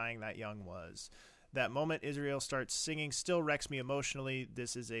parent dying that young was. That moment Israel starts singing still wrecks me emotionally.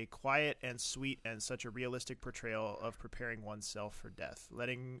 This is a quiet and sweet and such a realistic portrayal of preparing oneself for death.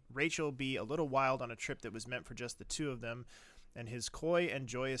 Letting Rachel be a little wild on a trip that was meant for just the two of them, and his coy and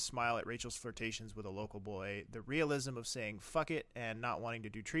joyous smile at Rachel's flirtations with a local boy, the realism of saying fuck it and not wanting to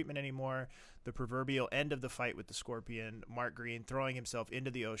do treatment anymore, the proverbial end of the fight with the scorpion, Mark Green throwing himself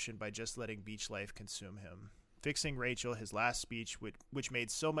into the ocean by just letting beach life consume him. Fixing Rachel, his last speech, which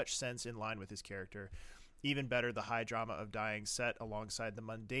made so much sense in line with his character. Even better, the high drama of dying set alongside the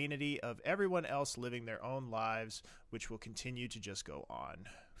mundanity of everyone else living their own lives, which will continue to just go on.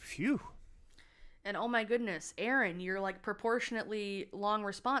 Phew. And oh my goodness, Aaron, you're like proportionately long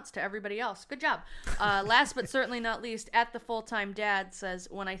response to everybody else. Good job. Last but certainly not least, at the full-time dad says,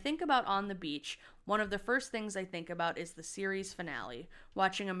 when I think about On the Beach, one of the first things I think about is the series finale,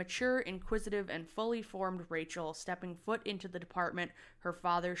 watching a mature, inquisitive, and fully formed Rachel stepping foot into the department her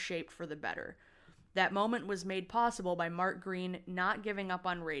father shaped for the better. That moment was made possible by Mark Green not giving up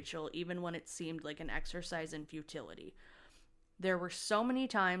on Rachel even when it seemed like an exercise in futility. There were so many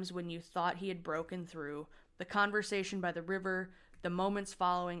times when you thought he had broken through, the conversation by the river, the moments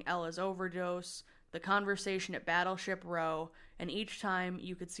following Ella's overdose, the conversation at Battleship Row, and each time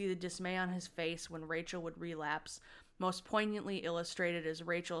you could see the dismay on his face when Rachel would relapse, most poignantly illustrated as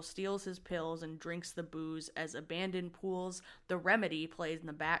Rachel steals his pills and drinks the booze as Abandoned Pools, The Remedy plays in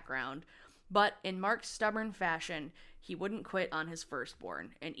the background. But in Mark's stubborn fashion, he wouldn't quit on his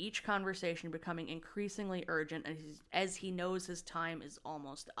firstborn, and each conversation becoming increasingly urgent as he knows his time is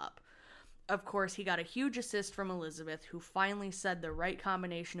almost up. Of course, he got a huge assist from Elizabeth, who finally said the right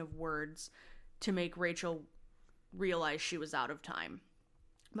combination of words to make Rachel realize she was out of time.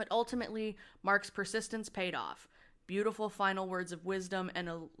 But ultimately, Mark's persistence paid off. Beautiful final words of wisdom and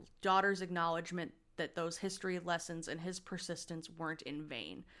a daughter's acknowledgement that those history lessons and his persistence weren't in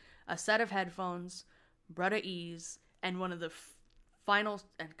vain. A set of headphones, Brutta Ease, and one of the one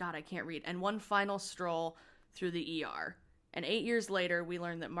final stroll through the ER. And 8 years later, we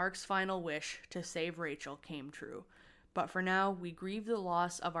learned that Mark's final wish to save Rachel came true. But for now, we grieve the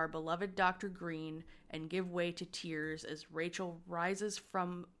loss of our beloved Dr. Green and give way to tears as Rachel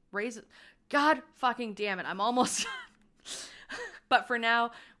God fucking damn it, I'm almost But for now,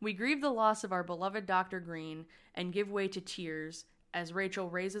 we grieve the loss of our beloved Dr. Green and give way to tears as Rachel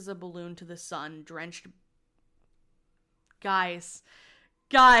raises a balloon to the sun, drenched... Guys.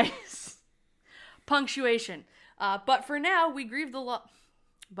 Punctuation. But for now, we grieve the loss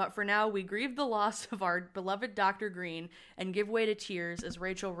of our beloved Dr. Green and give way to tears as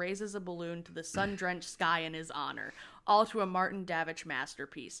Rachel raises a balloon to the sun-drenched sky in his honor, all to a Martin Davich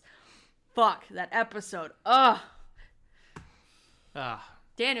masterpiece. Fuck, that episode. Ugh.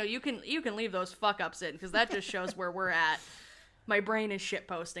 Daniel, you can leave those fuck-ups in, because that just shows where we're at. My brain is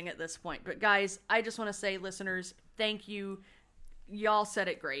shitposting at this point. But guys, I just want to say, listeners, thank you. Y'all said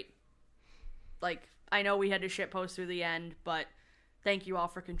it great. Like, I know we had to shitpost through the end, but thank you all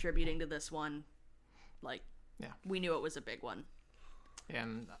for contributing to this one. Like, yeah, we knew it was a big one.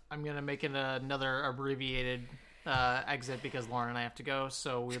 And I'm going to make it another abbreviated exit because Lauren and I have to go.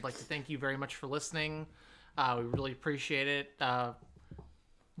 So we'd like to thank you very much for listening. We really appreciate it.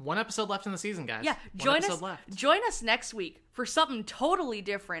 One episode left in the season, guys. Yeah, join us next week for something totally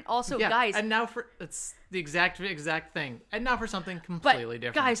different. Also, guys, and now it's the exact thing. And now for something completely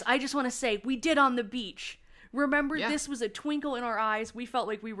different. Guys, I just want to say we did On the Beach. Remember, this was a twinkle in our eyes. We felt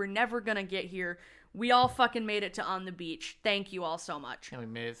like we were never gonna get here. We all fucking made it to On the Beach. Thank you all so much. And we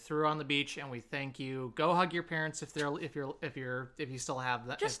made it through On the Beach, and we thank you. Go hug your parents if you still have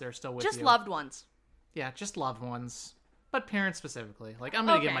that, if they're still with you. Just loved ones. Yeah, just loved ones. But parents specifically. Like, I'm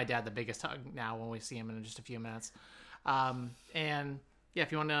going to give my dad the biggest hug now when we see him in just a few minutes. And, yeah,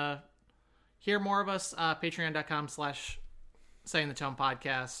 if you want to hear more of us, patreon.com/Setting the Tone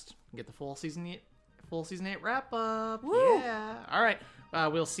Podcast. Get the full season 8 wrap up. Woo! Yeah. All right.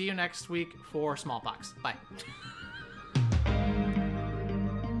 We'll see you next week for Smallpox. Bye.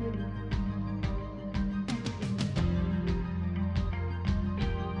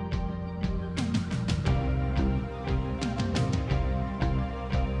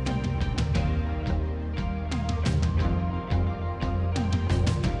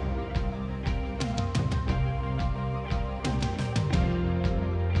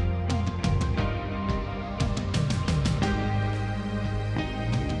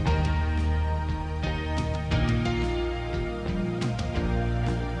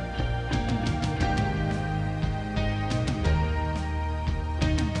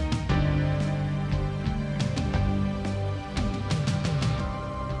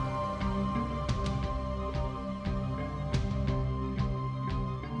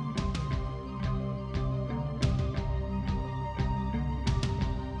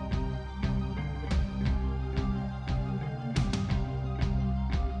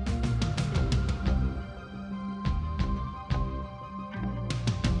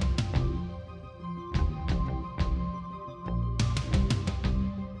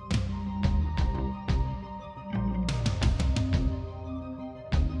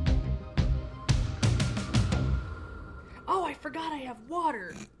 forgot I have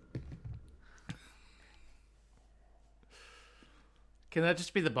water. Can that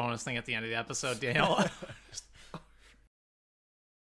just be the bonus thing at the end of the episode, Daniel?